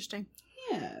 Interesting.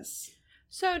 Yes.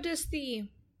 So does the...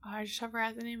 Oh, I just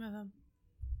forgot the name of them.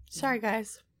 Sorry,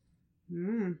 guys.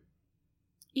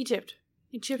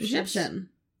 Egyptian.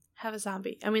 Have a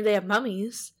zombie. I mean, they have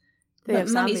mummies. But have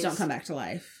mummies zombies. don't come back to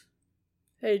life.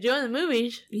 They do in the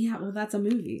movies. Yeah, well, that's a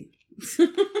movie.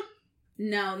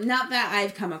 No, not that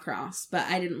I've come across, but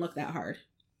I didn't look that hard.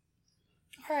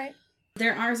 All right.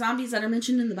 There are zombies that are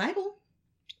mentioned in the Bible.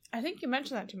 I think you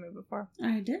mentioned that to me before.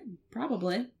 I did,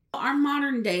 probably. Our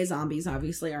modern day zombies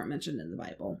obviously aren't mentioned in the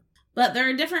Bible. But there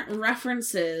are different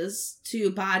references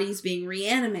to bodies being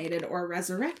reanimated or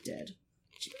resurrected,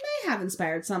 which may have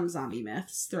inspired some zombie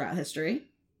myths throughout history.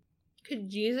 Could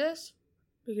Jesus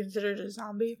be considered a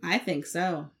zombie? I think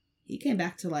so. He came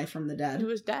back to life from the dead. He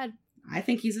was dead. I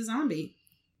think he's a zombie.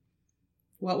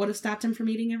 What would have stopped him from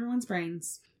eating everyone's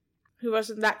brains? He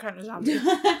wasn't that kind of zombie.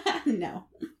 No.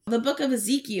 The book of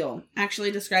Ezekiel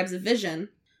actually describes a vision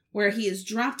where he is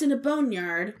dropped in a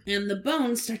boneyard and the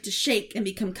bones start to shake and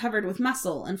become covered with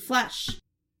muscle and flesh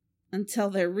until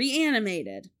they're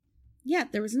reanimated.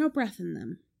 Yet there was no breath in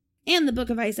them. And the book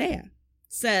of Isaiah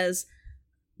says,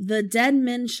 "The dead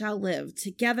men shall live,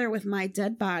 together with my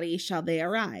dead body shall they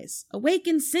arise. Awake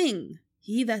and sing,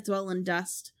 ye that dwell in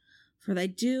dust, for thy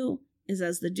dew is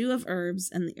as the dew of herbs,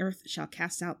 and the earth shall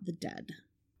cast out the dead."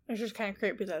 It's just kind of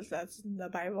creepy that that's in the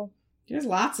Bible. There's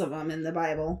lots of them in the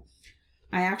Bible.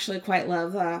 I actually quite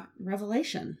love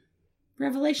Revelation.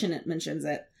 Revelation, it mentions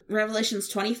it. Revelations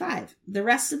 25. The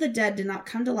rest of the dead did not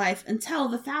come to life until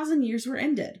the 1,000 years were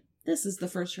ended. This is the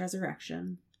first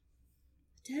resurrection.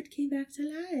 The dead came back to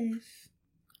life.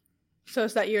 So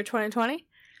is that year 2020?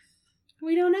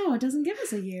 We don't know. It doesn't give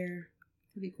us a year.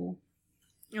 That'd be cool.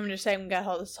 I'm just saying we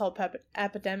got this whole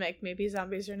epidemic. Maybe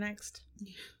zombies are next.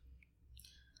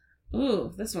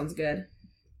 Ooh, this one's good.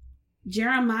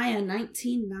 Jeremiah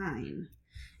 19:9.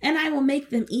 And I will make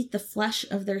them eat the flesh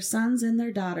of their sons and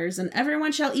their daughters, and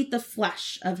everyone shall eat the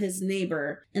flesh of his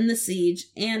neighbor in the siege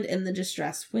and in the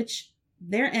distress, which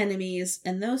their enemies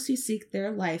and those who seek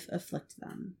their life afflict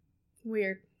them.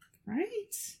 Weird.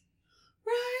 Right?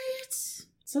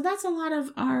 So that's a lot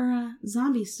of our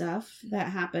zombie stuff that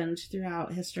happened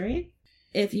throughout history.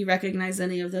 If you recognize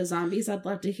any of those zombies, I'd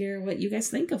love to hear what you guys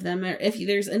think of them. Or if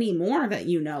there's any more that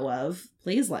you know of,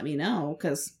 please let me know,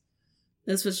 because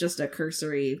this was just a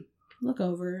cursory look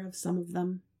over of some of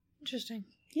them. Interesting.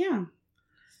 Yeah.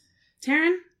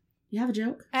 Taryn, you have a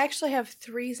joke? I actually have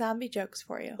 3 zombie jokes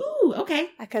for you. Ooh, okay.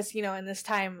 Because, in this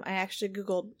time, I actually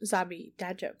Googled zombie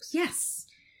dad jokes. Yes.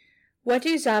 What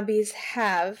do zombies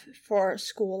have for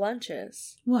school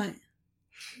lunches? What?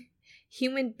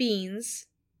 Human beans,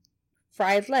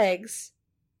 fried legs,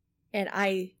 and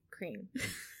eye cream.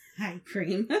 Eye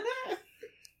cream.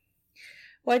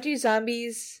 What do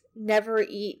zombies never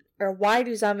eat, or why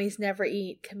do zombies never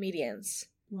eat comedians?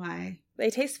 Why? They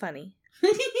taste funny.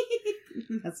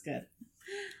 That's good.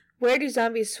 Where do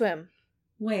zombies swim?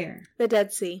 Where? The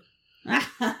Dead Sea.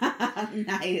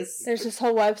 Nice. There's this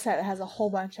whole website that has a whole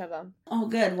bunch of them. Oh,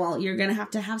 good. Well, you're going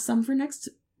to have some for next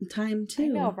time, too. I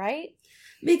know, right?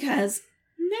 Because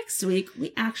next week,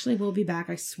 we actually will be back,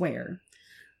 I swear.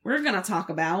 We're going to talk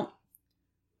about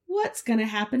what's going to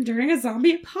happen during a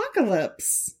zombie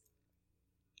apocalypse.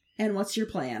 And what's your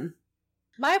plan?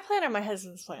 My plan or my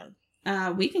husband's plan?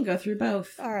 We can go through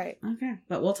both. All right. Okay.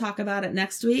 But we'll talk about it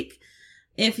next week.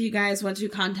 If you guys want to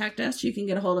contact us, you can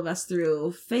get a hold of us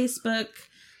through Facebook,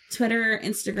 Twitter,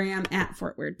 Instagram at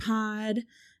FortWeirdPod.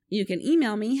 You can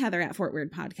email me,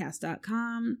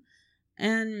 heather@fortweirdpodcast.com.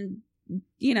 And,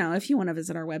 if you want to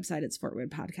visit our website, it's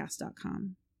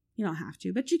fortweirdpodcast.com. You don't have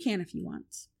to, but you can if you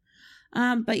want.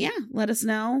 But yeah, let us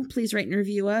know. Please rate and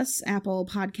review us. Apple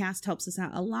Podcast helps us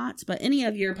out a lot. But any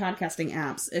of your podcasting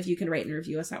apps, if you can rate and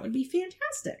review us, that would be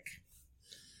fantastic.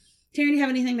 Taryn, do you have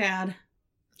anything to add?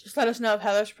 Just let us know if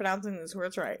Heather's pronouncing these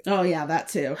words right. Oh, yeah, that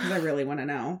too, because I really want to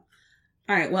know.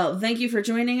 All right, well, thank you for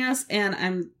joining us, and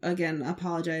I'm, again,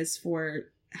 apologize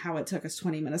for how it took us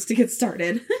 20 minutes to get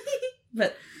started.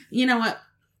 But you know what?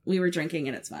 We were drinking,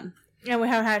 and it's fun. And we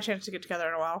haven't had a chance to get together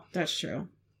in a while. That's true.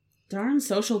 Darn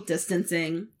social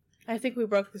distancing. I think we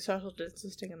broke the social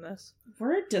distancing in this.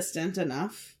 We're distant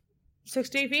enough. 6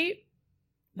 to 8 feet?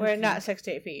 Okay. We're not 6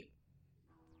 to 8 feet.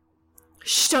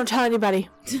 Shh, don't tell anybody.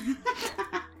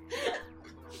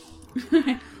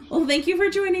 Well, thank you for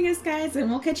joining us, guys, and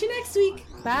we'll catch you next week.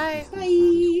 Bye. Bye.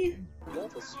 You're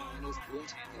the smallest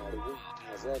antenna the world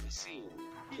has ever seen.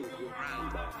 Keep your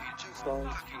grandma,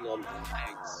 start fucking on her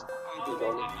eggs. You did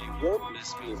on it, you won't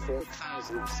miss me for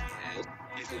 1,000 head.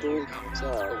 If it all comes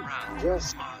out,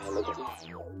 just smile at it.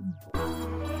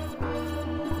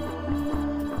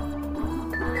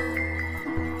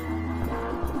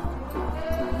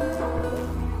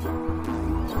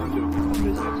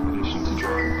 This expedition to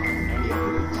try and find any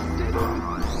evidence dead or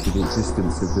alive. The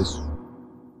existence of this